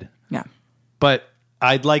 you did. Yeah. But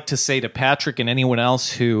I'd like to say to Patrick and anyone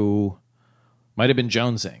else who might have been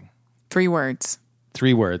jonesing, 3 words.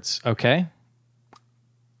 3 words, okay?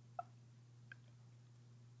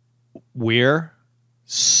 We're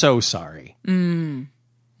so sorry. Yeah,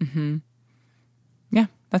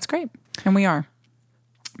 that's great. And we are.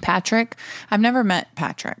 Patrick, I've never met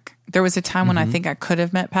Patrick. There was a time when I think I could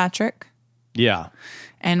have met Patrick, Yeah.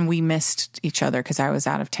 and we missed each other because I was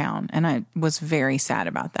out of town. And I was very sad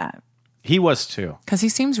about that He was too. because he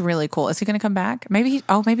seems really cool. Is he going to come back? Maybe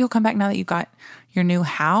he'll come back now that you got your new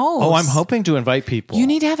house. Oh, I'm hoping to invite people. You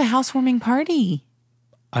need to have a housewarming party.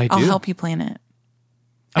 I do. I'll help you plan it.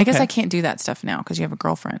 I guess Okay. I can't do that stuff now because you have a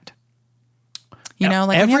girlfriend. When you have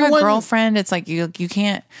Everyone- a girlfriend, it's like you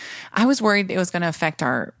can't. I was worried it was going to affect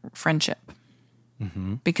our friendship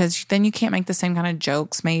because then you can't make the same kind of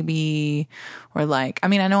jokes, maybe, or like. I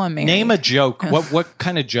mean, I know I'm married. Name a joke. What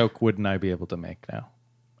kind of joke wouldn't I be able to make now?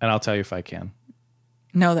 And I'll tell you if I can.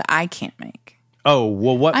 No, that I can't make. Oh,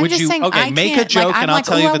 well, what I'm would just you? saying, Okay, I make a can't, joke, I'm and I'll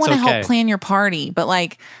tell you if I it's want to okay. help plan your party, but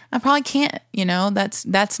like, I probably can't.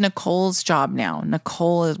 That's Nicole's job now.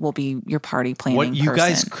 Nicole will be your party planning What you person.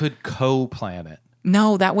 guys could co-plan it.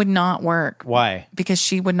 No, that would not work. Why? Because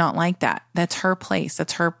she would not like that. That's her place.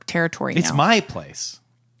 That's her territory. It's now. my place.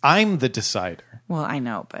 I'm the decider. Well, I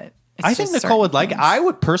know, but I think Nicole would like it. I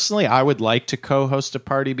would like to co-host a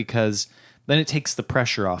party because then it takes the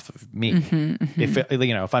pressure off of me.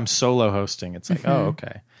 If I'm solo hosting, it's like, oh,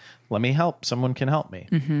 okay, let me help. Someone can help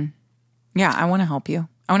me. Yeah, I want to help you.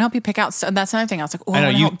 I want to help you pick out stuff. That's another thing. I was like, oh, I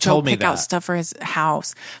want to help Joe pick out stuff for his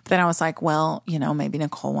house. But then I was like, well, maybe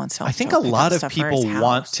Nicole wants to help. I think a lot of people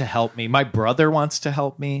want to help me. My brother wants to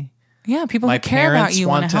help me. Yeah, people who care about you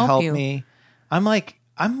want to help me. I'm like,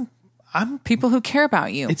 I'm people who care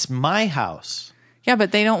about you. It's my house. Yeah,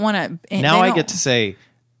 but they don't want to. Now I get to say,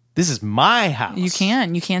 this is my house. You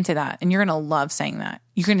can say that, and you're gonna love saying that.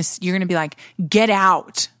 You're gonna be like, get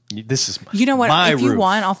out. This is you know what? My if you roof.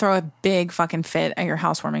 want, I'll throw a big fucking fit at your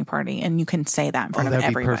housewarming party, and you can say that in front of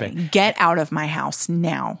everybody. Perfect. Get out of my house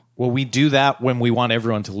now. Well, we do that when we want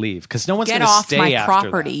everyone to leave because no one's going to stay after Get off my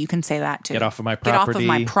property. You can say that too. Get off of my property. Get off of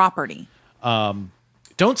my property.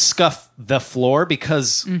 Don't scuff the floor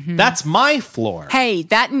because that's my floor. Hey,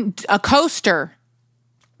 a coaster.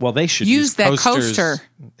 Well, they should use that coaster.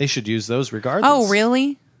 They should use those regardless. Oh,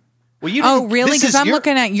 really? Well, really? Because I'm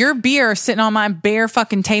looking at your beer sitting on my bare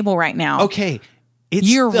fucking table right now. Okay.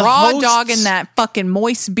 You're raw dogging that fucking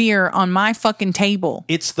moist beer on my fucking table.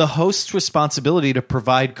 It's the host's responsibility to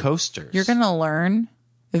provide coasters. You're going to learn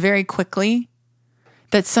very quickly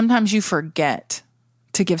that sometimes you forget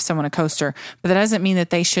to give someone a coaster, but that doesn't mean that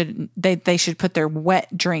they should put their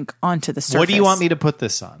wet drink onto the surface. What do you want me to put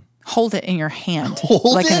this on? Hold it in your hand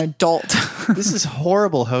an adult. This is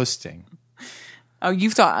horrible hosting. Oh,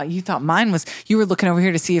 you thought mine was. You were looking over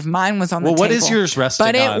here to see if mine was on the table. Well, what is yours resting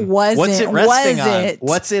on? But it wasn't. What's it resting on?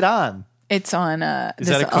 What's it on? It's on is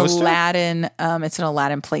that a coaster? Aladdin. It's an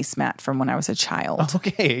Aladdin placemat from when I was a child.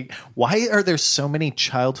 Okay, why are there so many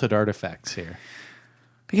childhood artifacts here?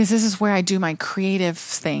 Because this is where I do my creative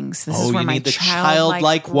things. This is where my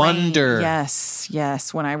childlike wonder.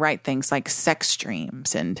 Yes. When I write things like sex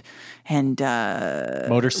dreams and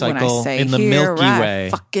motorcycle in the Milky Way.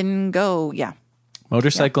 Fucking go, yeah.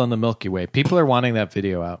 Motorcycle in the Milky Way. People are wanting that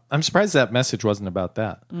video out. I'm surprised that message wasn't about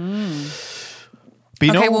that. But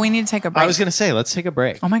well, we need to take a break. I was going to say, let's take a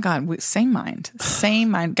break. Oh my God. Same mind.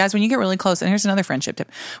 Guys, when you get really close, and here's another friendship tip.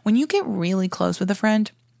 When you get really close with a friend,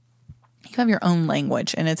 you have your own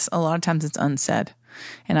language, and a lot of times it's unsaid.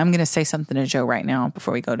 And I'm going to say something to Joe right now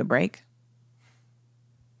before we go to break.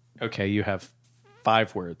 Okay, you have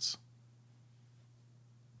 5 words.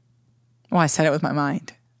 Well, I said it with my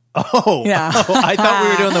mind. Oh, yeah. I thought we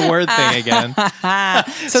were doing the word thing again.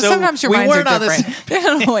 so sometimes your minds are different. They're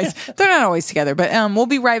not always together. But we'll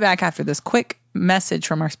be right back after this quick message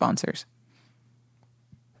from our sponsors.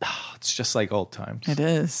 Oh, it's just like old times. It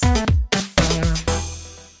is.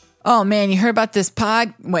 Oh, man, you heard about this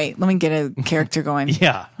Wait, let me get a character going.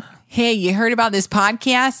 Yeah. Hey, you heard about this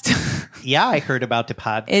podcast? Yeah, I heard about the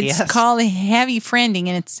podcast. It's called Heavy Friending,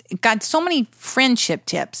 and it's got so many friendship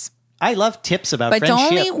tips. I love tips about friendship. But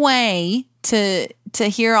the only way to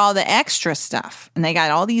hear all the extra stuff, and they got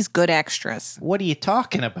all these good extras. What are you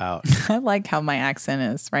talking about? I like how my accent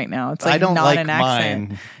is right now. It's like I don't not like an accent.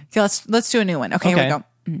 mine. Okay, let's do a new one. Okay, here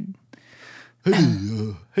we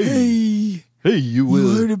go. Hey,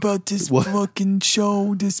 you heard about this fucking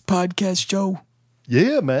show, this podcast show?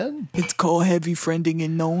 Yeah, man. It's called Heavy Friending,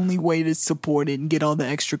 and the only way to support it and get all the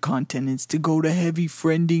extra content is to go to Heavy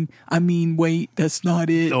Friending. I mean, wait, that's not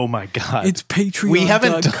it. Oh my God. It's Patreon. We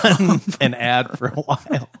haven't done an ad for a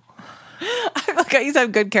while. I feel like I used to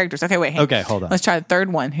have good characters. Okay, wait. Okay, hold on. Let's try the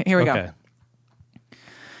third one. Here we go.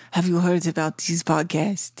 Have you heard about this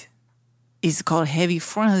podcast? It's called Heavy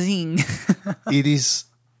Friending. It is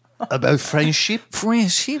about friendship.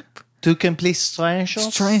 Friendship. Two complete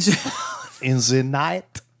strangers. In the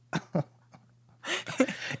night.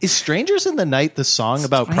 Is Strangers in the Night the song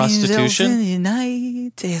about prostitution? In the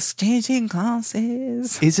night, exchanging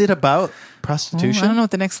glances. Is it about prostitution? I don't know what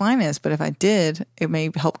the next line is, but if I did, it may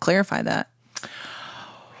help clarify that.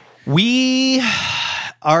 We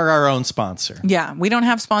are our own sponsor. Yeah, we don't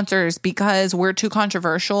have sponsors because we're too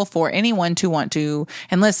controversial for anyone to want to.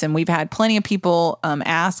 And listen, we've had plenty of people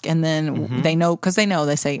ask, and then they know, because they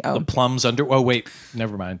say, oh. The Plums under... Oh, wait,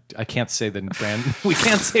 never mind. I can't say the brand. We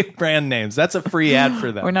can't say brand names. That's a free ad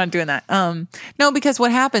for them. We're not doing that. No, because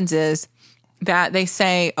what happens is that they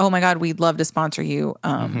say, oh my God, we'd love to sponsor you.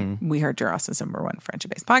 We heard you're Austin's #1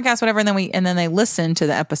 friendship-based podcast, whatever. And then they listen to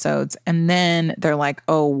the episodes, and then they're like,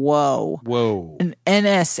 oh, whoa. An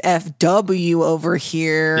NSFW over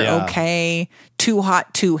here. Yeah. Okay. Too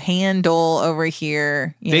hot to handle over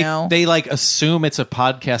here. You know? They like assume it's a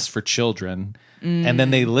podcast for children. And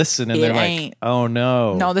then they listen and they're like, oh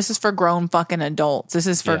no. No, this is for grown fucking adults. This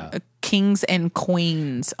is for kings and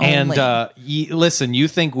queens only. And listen, you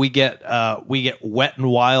think we get wet and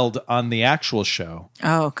wild on the actual show?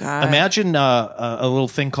 Oh God! Imagine a little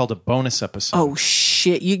thing called a bonus episode. Oh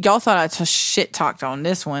shit! Y'all thought I shit talked on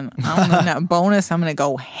this one. I'm gonna bonus. I'm gonna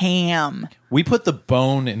go ham. We put the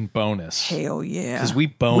bone in bonus. Hell yeah! Because we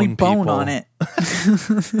bone people. on it.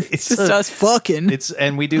 It's just us fucking.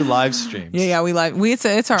 And we do live streams. Yeah, we live.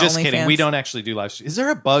 It's our just only kidding. fans. We don't actually do live streams. Is there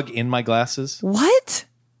a bug in my glasses? What?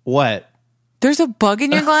 What? There's a bug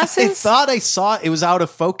in your glasses? I thought I saw it. It was out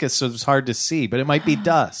of focus, so it was hard to see, but it might be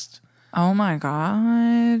dust. Oh my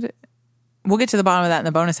God. We'll get to the bottom of that in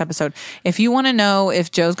the bonus episode. If you want to know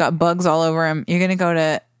if Joe's got bugs all over him, you're going to go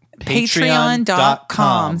to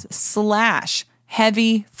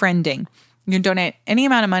patreon.com/heavyfriending. You can donate any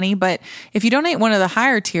amount of money, but if you donate one of the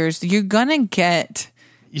higher tiers, you're going to get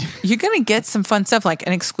some fun stuff like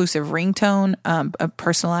an exclusive ringtone,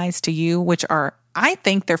 personalized to you, which I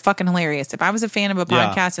think they're fucking hilarious. If I was a fan of a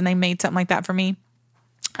podcast and they made something like that for me,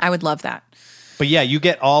 I would love that. But yeah, you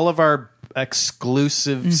get all of our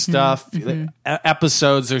exclusive stuff,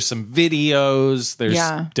 episodes. There's some videos. There's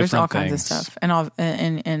different there's all things. kinds of stuff,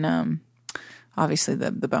 and obviously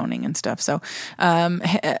the boning and stuff. So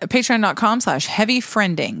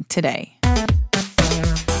patreon.com/heavyfriending today.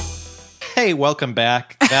 Hey, welcome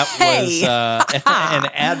back. That was an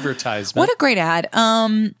advertisement. What a great ad.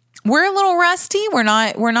 We're a little rusty. We're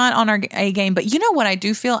not on our A game, but you know what I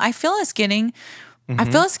do feel? I feel us getting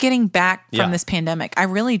back from this pandemic. I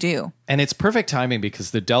really do. And it's perfect timing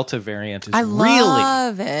because the Delta variant is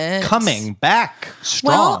really coming back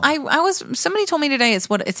strong. Well, somebody told me today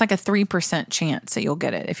it's like a 3% chance that you'll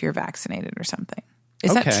get it if you're vaccinated or something.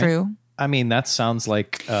 Is that true? I mean, that sounds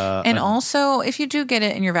like... and also, if you do get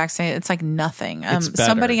it and you're vaccinated, it's like nothing.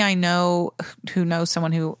 Somebody I know who knows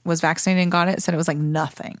someone who was vaccinated and got it said it was like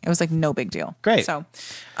nothing. It was like no big deal. Great. So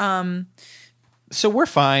we're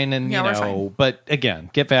fine, and we're fine. But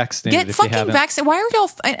again, get vaccinated. Get fucking vaccinated. Why are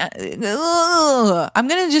y'all? I'm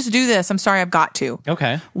gonna just do this. I'm sorry, I've got to.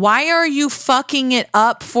 Okay. Why are you fucking it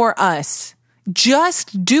up for us?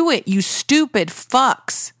 Just do it, you stupid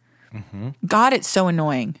fucks. God, it's so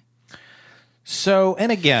annoying. So,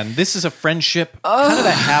 and again, this is a friendship, kind of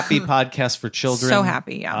a happy podcast for children. So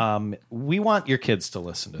happy, yeah. We want your kids to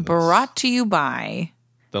listen to this. Brought to you by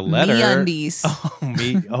the letter MeUndies.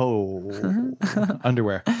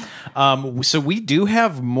 Underwear. So we do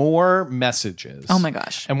have more messages. Oh my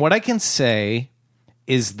gosh. And what I can say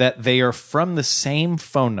is that they are from the same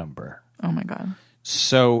phone number. Oh my God.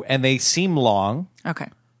 So, and they seem long. Okay.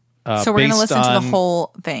 So we're going to listen to the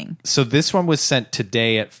whole thing. So this one was sent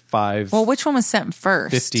today at 5. Well, which one was sent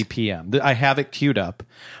first? 50 p.m. I have it queued up.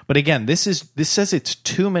 But again, this says it's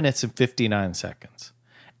 2 minutes and 59 seconds.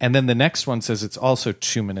 And then the next one says it's also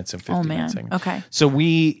 2 minutes and 59 seconds. Okay. So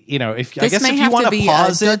we, if this if you want to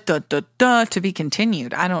pause it to be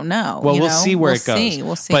continued. I don't know. Well, we'll see where it goes.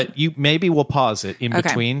 We'll see. But maybe we'll pause it in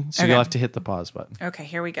between. So you'll have to hit the pause button. Okay,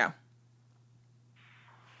 here we go.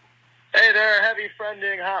 Hey there, Heavy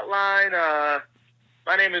Friending Hotline.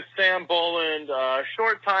 My name is Sam Boland,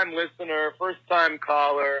 short-time listener, first-time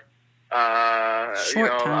caller. Pleasure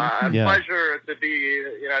to be,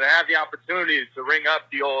 to have the opportunity to ring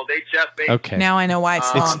up the old HF. Okay. Now I know why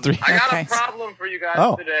it's long. I got a problem for you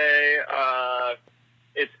guys today.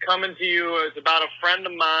 It's coming to you. It's about a friend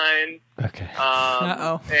of mine. Okay.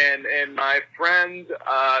 And my friend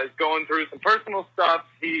is going through some personal stuff.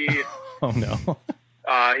 Oh no.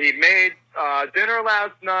 He made dinner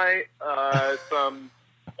last night, a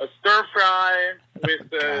stir fry with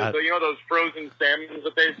those frozen salmons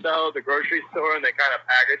that they sell at the grocery store, and they kind of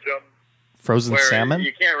package them. Frozen salmon?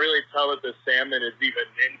 You can't really tell that the salmon is even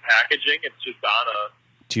in packaging. It's just on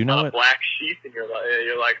a black sheet, and you're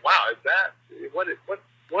like, wow, is that what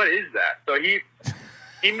is that? So he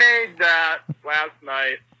made that last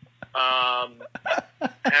night. I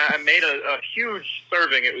made a huge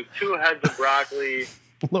serving. It was 2 heads of broccoli,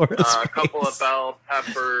 a couple of bell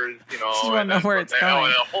peppers, I don't know where it's going.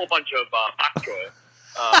 And a whole bunch of bok choy.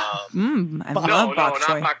 I love bok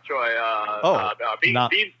choy. Not bok choy.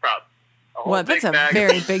 Bean sprouts. Well, that's a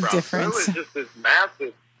very big difference. It was just this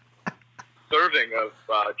massive serving of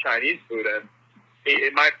Chinese food, and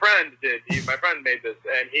my friend made this,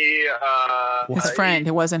 and his friend.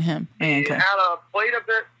 It wasn't him. He had a plate of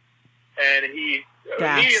it, and he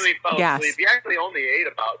immediately fell asleep. He actually only ate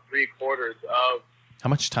about 3/4 of. How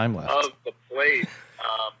much time left? Of the plate.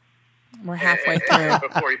 We're halfway through.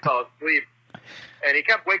 Before he fell asleep. And he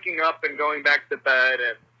kept waking up and going back to bed.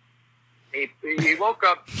 And he woke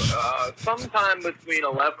up sometime between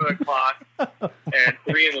 11 o'clock and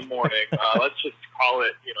 3 in the morning. Let's just call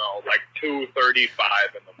it, like 2:35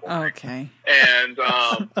 in the morning. Okay. And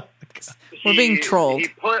we're being trolled. He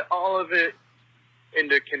put all of it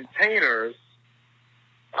into containers.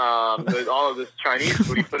 With all of this Chinese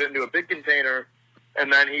food, he put it into a big container,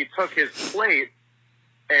 and then he took his plate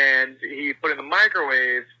and he put it in the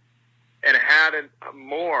microwave and had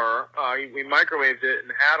more. We microwaved it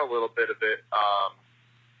and had a little bit of it,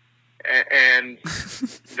 and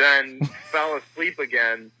then fell asleep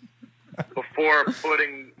again before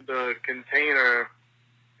putting the container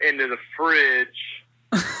into the fridge,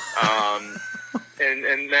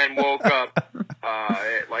 and then woke up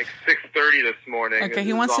at like 6:30 this morning. Okay,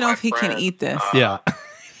 he wants to know if he can eat this. Yeah.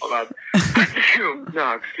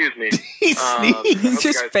 No, excuse me. He sneezed. He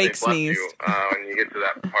just fake sneezed. When you get to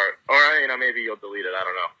that part. Or, maybe you'll delete it. I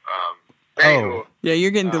don't know. Yeah, you're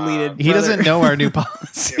getting deleted. He doesn't know our new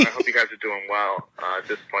policy. I hope you guys are doing well at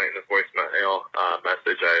this point in the voicemail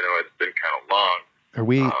message. I know it's been kind of long. Are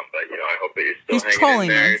we? But, I hope that you're still hanging in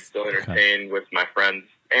there. You're still entertained with my friend's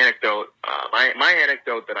anecdote. My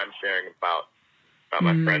anecdote that I'm sharing about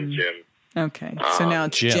my friend Jim. Okay, so now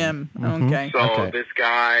it's Jim. Mm-hmm. Okay. So this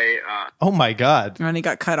guy... oh, my God. And he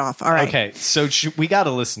got cut off. All right. Okay, so we got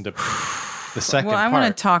to listen to the second part. Well, I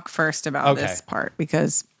want to talk first about this part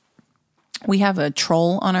because we have a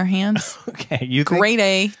troll on our hands. Okay. Grade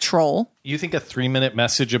A troll. You think a 3-minute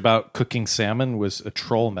message about cooking salmon was a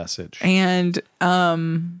troll message? And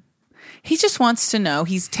he just wants to know.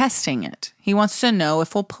 He's testing it. He wants to know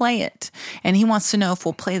if we'll play it. And he wants to know if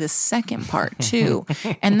we'll play the second part too.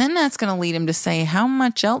 And then that's going to lead him to say, how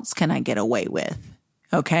much else can I get away with?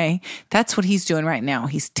 Okay. That's what he's doing right now.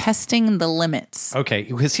 He's testing the limits. Okay.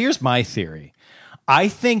 Because here's my theory. I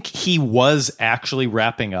think he was actually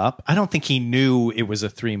wrapping up. I don't think he knew it was a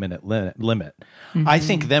 3-minute limit. Mm-hmm. I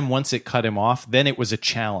think then once it cut him off, then it was a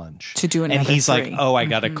challenge. To do another And he's 3. like, I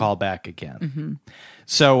got to call back again. Mm-hmm.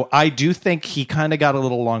 So I do think he kind of got a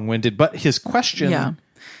little long-winded, but his question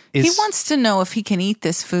is... He wants to know if he can eat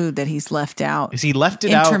this food that he's left out. Is he left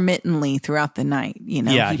it out? Intermittently throughout the night,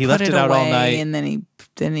 Yeah, he left it out all night. And then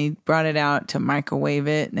he brought it out to microwave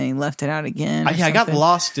it, and then he left it out again. I got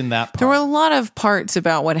lost in that part. There were a lot of parts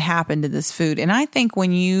about what happened to this food, and I think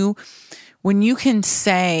when you can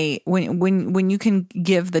say when you can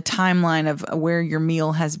give the timeline of where your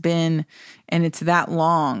meal has been, and it's that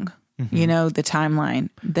long. Mm-hmm. The timeline,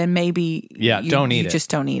 then maybe don't eat it. You just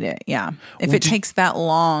don't eat it. Yeah. If it takes that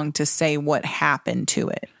long to say what happened to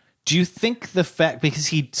it. Do you think the fact, because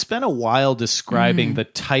he spent a while describing the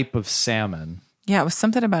type of salmon. Yeah, it was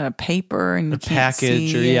something about a paper and the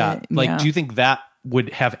package do you think that would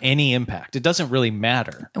have any impact? It doesn't really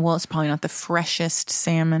matter. Well, it's probably not the freshest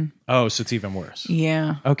salmon. Oh, so it's even worse.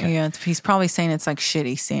 Yeah. Okay. Yeah, he's probably saying it's like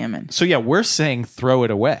shitty salmon. So we're saying throw it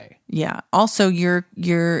away. Yeah. Also, you're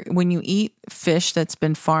when you eat fish that's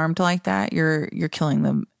been farmed like that, you're killing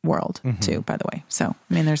the world too, by the way. So,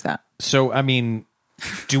 there's that. So,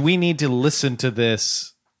 do we need to listen to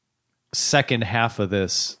this second half of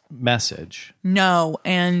this message? No,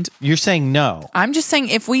 and you're saying no. I'm just saying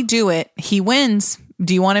if we do it, he wins.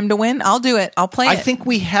 Do you want him to win? I'll do it. I'll play it. I think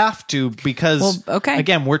we have to because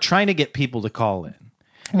again, we're trying to get people to call in.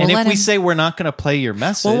 Well, and if we say we're not going to play your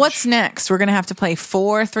message... Well, what's next? We're going to have to play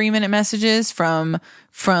 4 3-minute messages from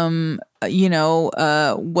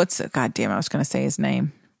what's... God damn, I was going to say his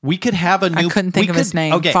name. We could have a new... I couldn't think of his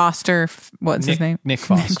name. Okay. Foster. What's his name? Nick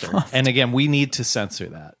Foster. And again, we need to censor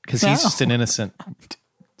that because he's just an innocent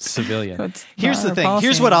civilian. Here's the thing.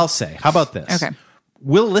 Here's what I'll say. How about this? Okay.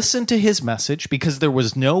 We'll listen to his message because there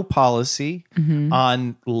was no policy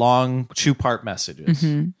on long 2-part messages.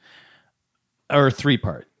 Or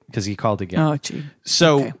 3-part, because he called again. Oh, gee.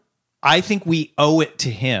 So I think we owe it to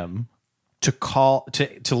him to call,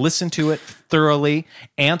 to listen to it thoroughly,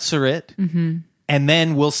 answer it, and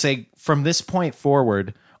then we'll say, from this point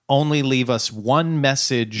forward, only leave us one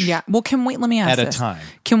message. Yeah. Well, let me ask at this. a time.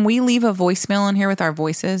 Can we leave a voicemail on here with our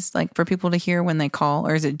voices, like for people to hear when they call,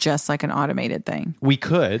 or is it just like an automated thing? We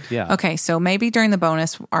could, yeah. Okay, so maybe during the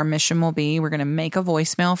bonus, our mission will be we're going to make a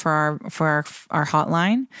voicemail for our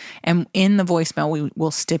hotline, and in the voicemail we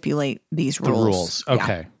will stipulate these rules. The rules.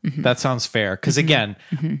 Okay, that sounds fair. Because again,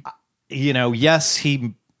 yes,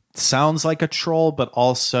 he sounds like a troll, but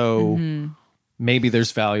also. Maybe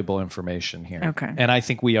there's valuable information here. Okay. And I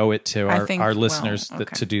think we owe it to our listeners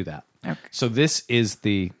to do that. Okay. So this is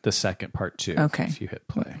the second part 2. Okay. If you hit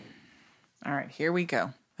play. All right, here we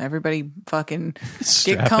go. Everybody fucking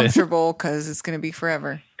get comfortable because it's going to be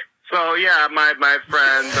forever. So, my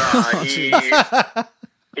friend,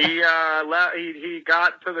 He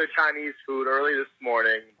got to the Chinese food early this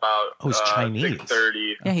morning about Chinese.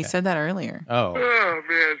 6:30. Yeah, he said that earlier. Oh man,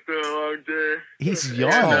 it's been a long day. He's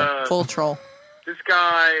yawning. Full troll. This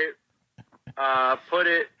guy put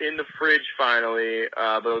it in the fridge finally,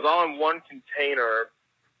 but it was all in one container.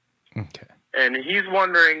 Okay. And he's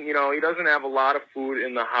wondering, he doesn't have a lot of food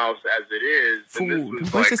in the house as it is. Food. And this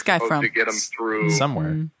was Where's this guy from? To get him through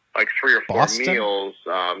somewhere. Like 3 or 4 Boston? meals.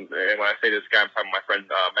 And when I say this guy, I'm talking about my friend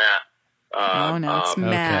Matt. It's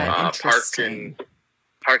Matt. Interesting.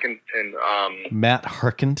 Harkington. Matt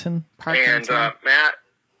Harkington? And Matt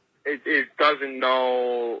it doesn't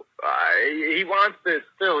know. He wants to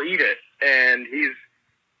still eat it. And he's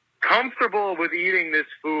comfortable with eating this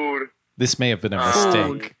food. This may have been a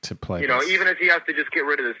mistake to play. Even if he has to just get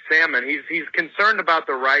rid of the salmon, he's concerned about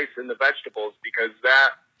the rice and the vegetables because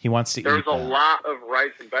he wants to eat. There's a lot of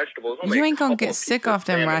rice and vegetables. You ain't gonna get sick off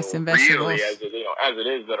them rice and vegetables. Really, as it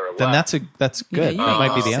is that are then left. that's good. Yeah, that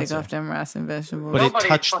might be the sick answer. off them rice and vegetables. But Nobody it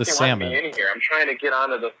touched the salmon. In here. I'm trying to get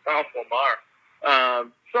onto the South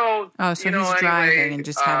Lamar. So he's driving and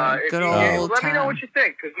just having a good old let time. me know what you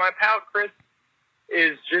think, because my pal Chris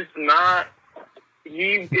is just not.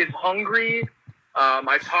 He is hungry.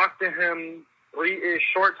 I talked to him a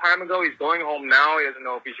short time ago. He's going home now. He doesn't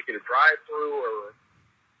know if he should get a drive-through or,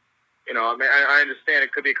 I understand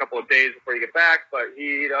it could be a couple of days before you get back, but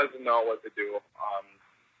he doesn't know what to do.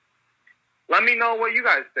 Let me know what you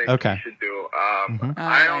guys think he should do.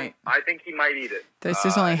 I think he might eat it. This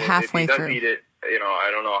is only halfway through. If he does eat it,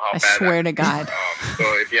 I don't know how bad. I swear to God. So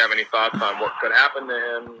if you have any thoughts on what could happen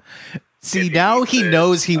to him. See, now he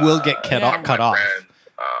knows he will get cut off.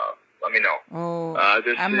 Let me know. Oh,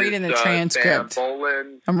 I'm reading the transcript.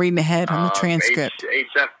 I'm reading ahead on the transcript.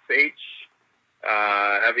 HFH,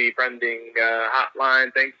 heavy friending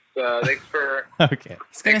hotline. Thanks for. Okay.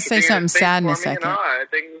 He's gonna say something sad in a second.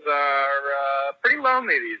 Things are pretty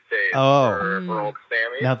lonely these days. Oh, for old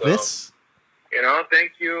Sammy. Now this.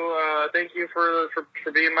 Thank you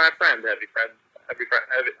for being my friend, heavy friend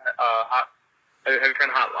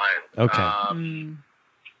hotline. Okay.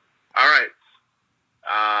 All right.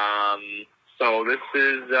 So this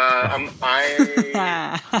is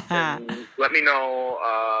let me know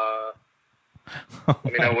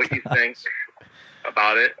what you think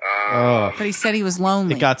about it. But he said he was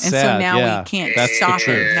lonely. It got sad. And so now yeah. we can't stop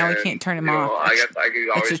him. Now we can't turn him off. I guess I could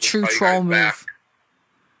always it's a true troll move.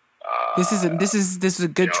 This is a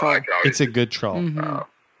good troll. It's a good troll. Mm-hmm.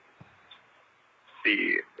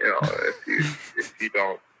 See, if you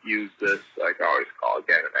don't use this, I can always call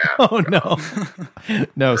again and ask. Oh no,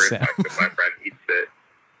 no, Sam. If my friend eats it,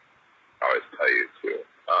 I always tell you too.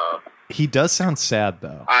 He does sound sad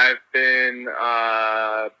though. I've been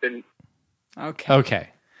Okay. Okay.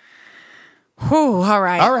 Whew, all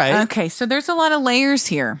right. All right. Okay, so there's a lot of layers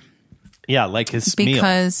here. Yeah, like his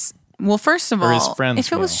because well, first of all,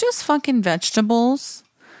 if it was just fucking vegetables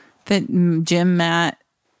that Jim Matt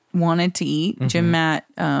wanted to eat, Jim Matt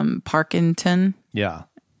Parkinson. Yeah.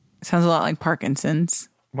 Sounds a lot like Parkinson's.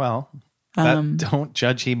 Well, don't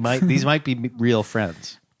judge. These might be real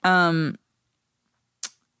friends. I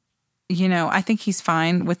think he's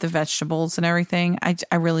fine with the vegetables and everything. I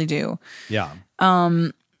really do. Yeah.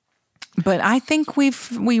 But I think we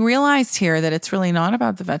realized here that it's really not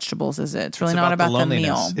about the vegetables, is it? It's really not about the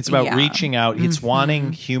meal. It's about reaching out. It's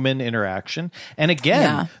wanting human interaction. And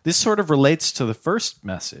again, this sort of relates to the first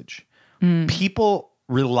message. People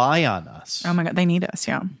rely on us. Oh my God, they need us.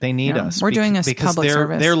 Yeah, they need us. We're doing this because public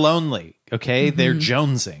service. They're lonely. Okay, they're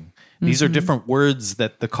jonesing. These are different words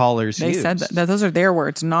that the callers use. They said that those are their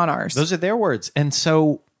words, not ours. Those are their words. And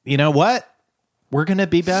so, you know what? We're going to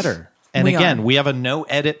be better. And we have a no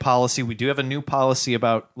edit policy. We do have a new policy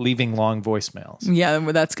about leaving long voicemails. Yeah,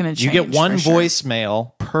 that's going to change. You get one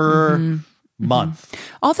voicemail per month.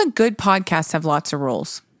 All the good podcasts have lots of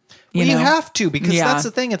rules. You have to, because that's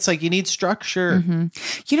the thing. It's like you need structure.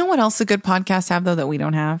 You know what else the good podcasts have, though, that we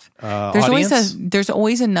don't have? There's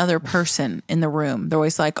always another person in the room. They're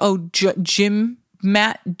always like, oh, Jim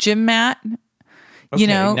Matt. Okay,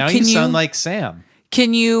 now you sound like Sam.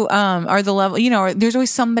 Can you, are the level, there's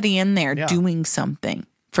always somebody in there doing something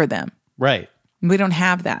for them. Right. We don't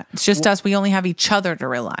have that. It's just us. We only have each other to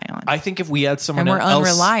rely on. I think if we had someone else. And we're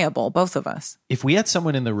unreliable, both of us. If we had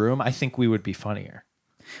someone in the room, I think we would be funnier.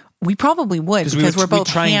 We probably would because we're both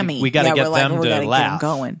hammy. We got to get them to laugh.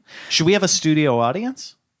 Going. Should we have a studio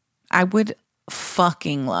audience? I would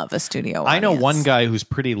fucking love a studio audience. I know one guy who's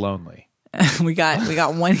pretty lonely. we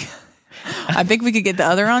got one. I think we could get the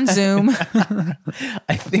other on Zoom.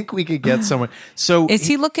 I think we could get someone. So is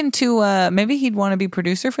he looking to maybe he'd want to be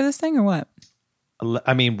producer for this thing or what?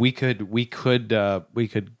 I mean, we could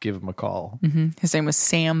give him a call. Mm-hmm. His name was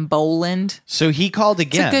Sam Boland. So he called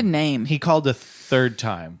again. It's a good name. He called a third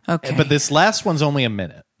time. Okay. But this last one's only a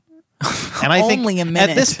minute. And I think only a minute.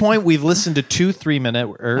 At this point, we've listened to 2 3-minute.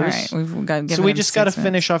 All right, we've got. So we just got to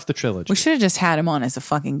finish off the trilogy. We should have just had him on as a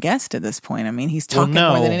fucking guest at this point. I mean, he's talking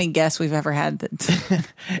more than any guest we've ever had.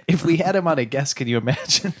 If we had him on a guest, can you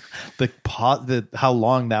imagine how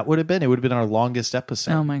long that would have been? It would have been our longest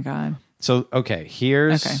episode. Oh my God. So okay,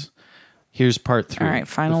 here's part 3. All right,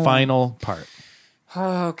 final part.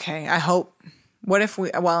 Okay, I hope. What if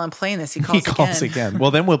while I'm playing this, he calls again? Well,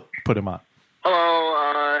 then we'll put him on.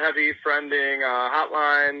 Hello, heavy friending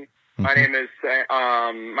hotline. Mm-hmm. My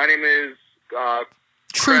name is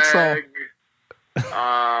True Craig.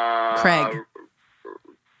 Craig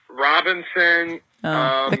Robinson,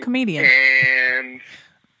 the comedian, and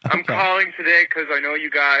I'm calling today because I know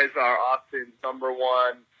you guys are Austin's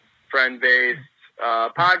 #1 friend-based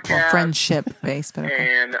podcast. Well, friendship-based, but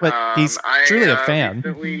okay. But he's truly a fan.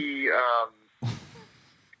 Recently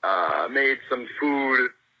made some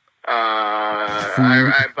food. I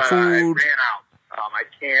ran out. I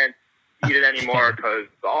can't eat it anymore because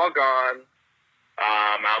it's all gone.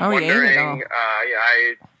 I'm wondering.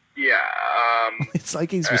 It's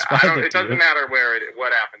like he's responding. It doesn't matter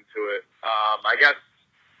what happened to it. I guess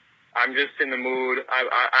I'm just in the mood.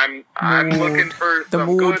 I'm looking for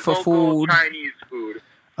some good local Chinese food.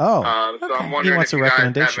 Oh, so I'm wondering if you guys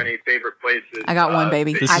have any favorite places. I got one,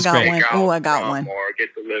 baby. I got one. Oh, I got one. Or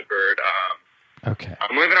get delivered. Okay.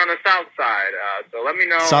 I'm living on the south side, so let me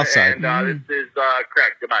know. South side. And this is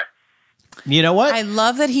Craig. Goodbye. You know what? I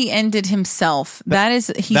love that he ended himself. That was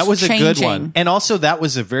changing. A good one. And also, that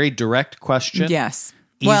was a very direct question. Yes.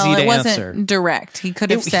 Easy to it answer. Wasn't direct. He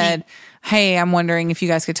could have said, hey, I'm wondering if you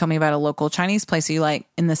guys could tell me about a local Chinese place you like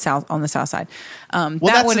on the south side. He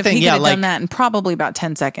could have done that in probably about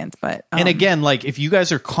 10 seconds. But and again, like if you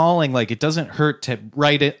guys are calling, like it doesn't hurt to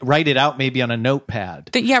write it out maybe on a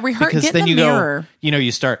notepad. Because then you mirror. Go,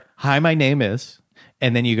 you start, hi, my name is,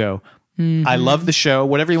 and then you go, I love the show.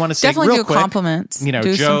 Whatever you want to say. Definitely real do compliments.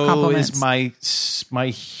 Do Joe is my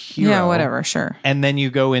hero. Yeah, whatever, sure. And then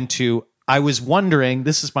you go into, I was wondering,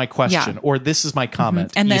 this is my question, or this is my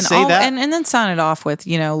comment. And you then say that, and then sign it off with,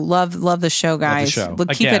 love the show, guys.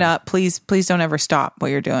 Keep it up, please don't ever stop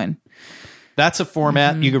what you're doing. That's a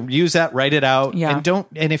format. You can use that, write it out,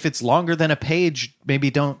 and if it's longer than a page,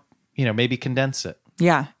 maybe maybe condense it.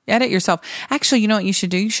 Yeah, edit yourself. Actually, you know what you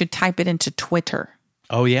should do? You should type it into Twitter.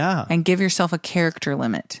 Oh yeah, and give yourself a character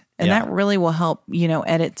limit. And that really will help,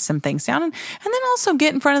 edit some things down. And then also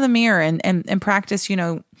get in front of the mirror and practice,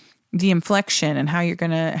 the inflection and how you're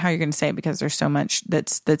gonna say it, because there's so much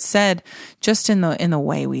that's said just in the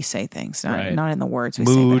way we say things, not in the words we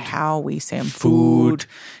say, but how we say them. Food.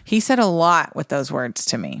 He said a lot with those words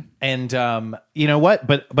to me. And you know what?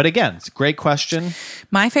 But again, it's a great question.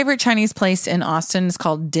 My favorite Chinese place in Austin is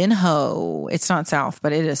called Din Ho. It's not south,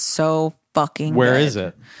 but it is so fucking Where good. is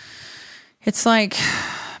it? It's like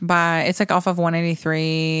off of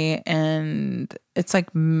 183, and it's like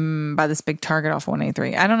by this big Target off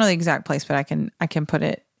 183. I don't know the exact place, but I can put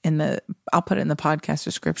it I'll put it in the podcast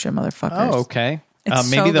description, motherfuckers. Oh, okay.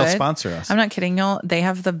 Maybe they'll sponsor us. I'm not kidding y'all. They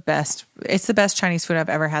have it's the best Chinese food I've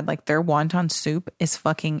ever had. Like their wonton soup is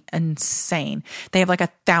fucking insane. They have like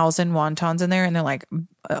 1,000 wontons in there, and they're like,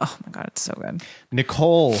 oh my God, it's so good.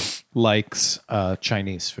 Nicole likes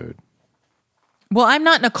Chinese food. Well, I'm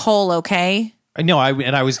not Nicole, okay? No,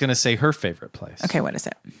 I was going to say her favorite place. Okay, what is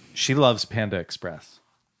it? She loves Panda Express.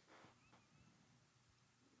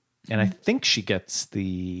 And I think she gets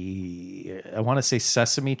I want to say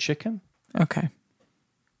sesame chicken. Okay.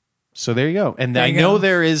 So there you go. And I know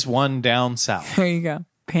there is one down south. There you go.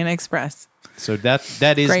 Panda Express. So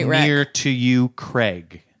that is near to you,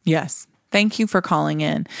 Craig. Yes. Thank you for calling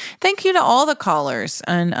in. Thank you to all the callers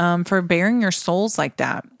and for bearing your souls like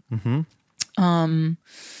that. Mm-hmm.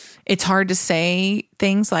 It's hard to say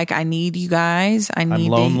things like, I need you guys. I'm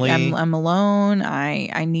lonely. I'm alone.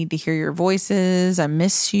 I need to hear your voices. I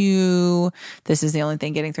miss you. This is the only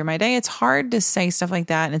thing getting through my day. It's hard to say stuff like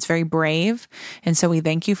that. And it's very brave. And so we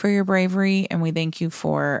thank you for your bravery. And we thank you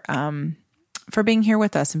for being here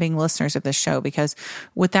with us and being listeners of this show, because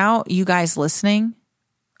without you guys listening,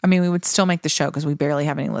 I mean, we would still make the show because we barely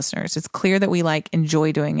have any listeners. It's clear that we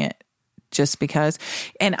enjoy doing it. Just because.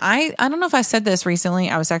 And I don't know if I said this recently.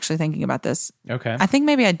 I was actually thinking about this. Okay. I think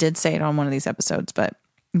maybe I did say it on one of these episodes, but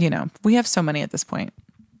we have so many at this point.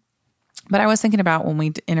 But I was thinking about when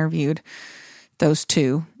we interviewed those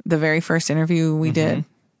two, the very first interview we did.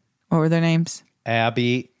 What were their names?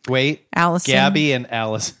 Allison. Gabby and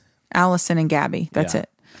Alice. Allison and Gabby. That's it.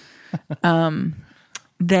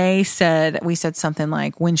 we said something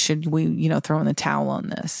like, when should we, throw in the towel on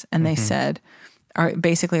this? And they said, are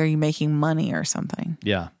you making money or something?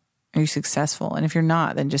 Yeah. Are you successful? And if you're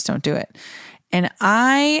not, then just don't do it. And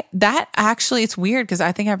it's weird because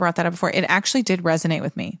I think I brought that up before. It actually did resonate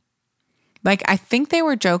with me. Like, I think they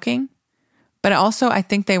were joking, but also I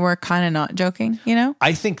think they were kind of not joking,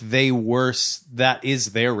 I think that is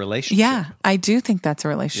their relationship. Yeah, I do think that's a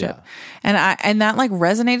relationship. Yeah. And that like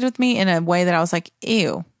resonated with me in a way that I was like,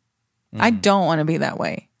 ew, I don't want to be that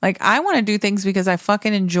way. Like, I want to do things because I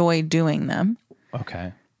fucking enjoy doing them.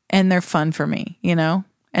 Okay. And they're fun for me, And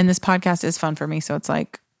this podcast is fun for me. So it's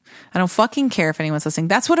like, I don't fucking care if anyone's listening.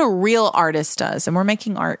 That's what a real artist does. And we're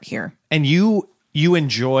making art here. And you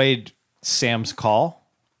enjoyed Sam's call?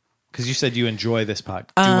 Because you said you enjoy this doing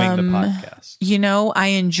the podcast. I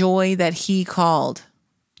enjoy that he called.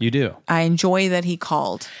 You do? I enjoy that he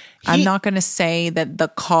called. I'm not going to say that the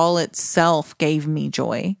call itself gave me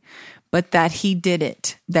joy, but that he did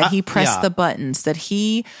it, that he pressed the buttons, that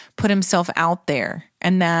he put himself out there,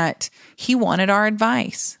 and that he wanted our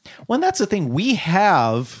advice. Well, and that's the thing. We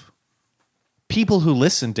have people who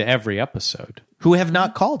listen to every episode who have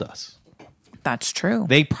not called us. That's true.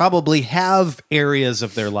 They probably have areas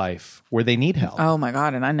of their life where they need help. Oh my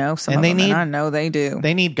God. And I know some of them, and I know they do.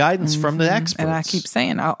 They need guidance from the experts. And I keep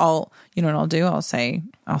saying, I'll you know what I'll do?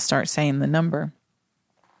 I'll start saying the number.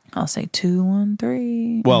 I'll say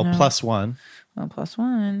 213. Well, plus one. Well, plus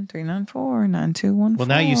 1 394 9214. Well,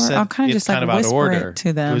 now you said I'll kind of just like whisper order. It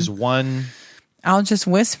to them. It was one. I'll just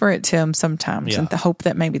whisper it to them sometimes in the hope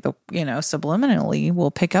that maybe subliminally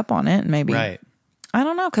we'll pick up on it and maybe. Right. I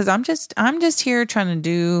don't know, because I'm just here trying to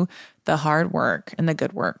do the hard work and the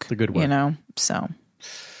good work. The good work. So.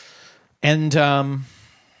 And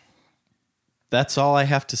that's all I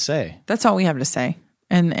have to say. That's all we have to say.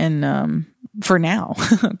 And for now,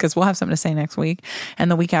 because we'll have something to say next week and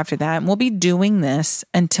the week after that. And we'll be doing this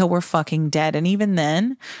until we're fucking dead. And even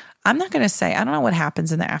then, I'm not going to say, I don't know what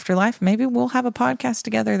happens in the afterlife. Maybe we'll have a podcast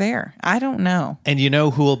together there. I don't know. And you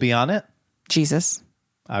know who will be on it? Jesus.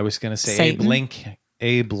 I was going to say Satan.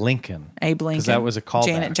 Abe Lincoln. Because that was a callback.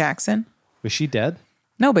 Janet Jackson. Was she dead?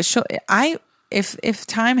 No, but if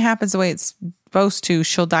time happens the way it's supposed to,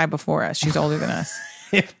 she'll die before us. She's older than us.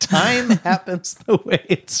 If time happens the way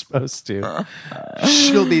it's supposed to,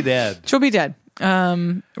 she'll be dead. She'll be dead.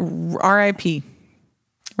 R.I.P.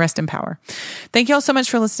 Rest in power. Thank you all so much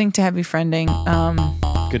for listening to Heavy Friending.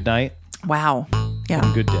 Good night. Wow. Yeah.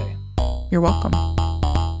 And good day. You're welcome.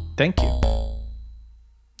 Thank you.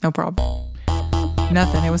 No problem.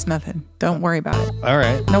 Nothing. It was nothing. Don't worry about it. All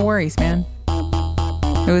right. No worries, man.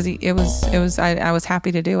 It was. I was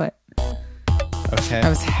happy to do it. Okay. I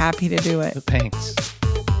was happy to do it. Thanks.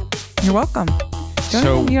 You're welcome.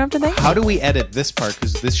 You have to thank me. How do we edit this part?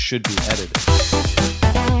 Because this should be edited.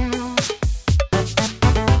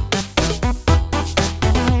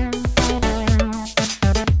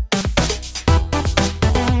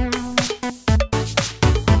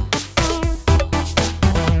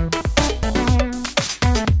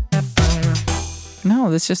 No,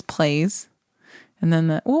 this just plays. And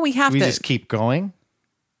then we just keep going?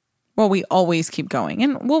 Well, we always keep going.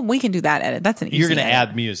 And we can do that edit. That's an easy You're going to edit.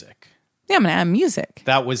 add music. Yeah, I'm going to add music.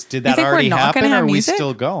 Did that already happen, or are we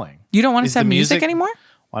still going? You don't want us to have music anymore?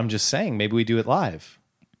 Well, I'm just saying, maybe we do it live.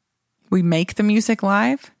 We make the music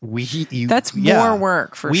live? That's more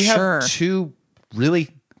work, for sure. We have two really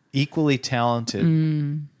equally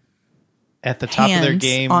talented at the top of their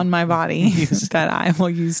game on my body that I will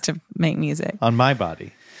use to make music. On my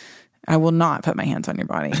body. I will not put my hands on your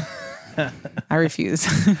body. I refuse.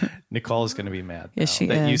 Nicole is going to be mad. Yes, she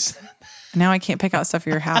is. Now I can't pick out stuff for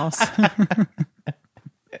your house.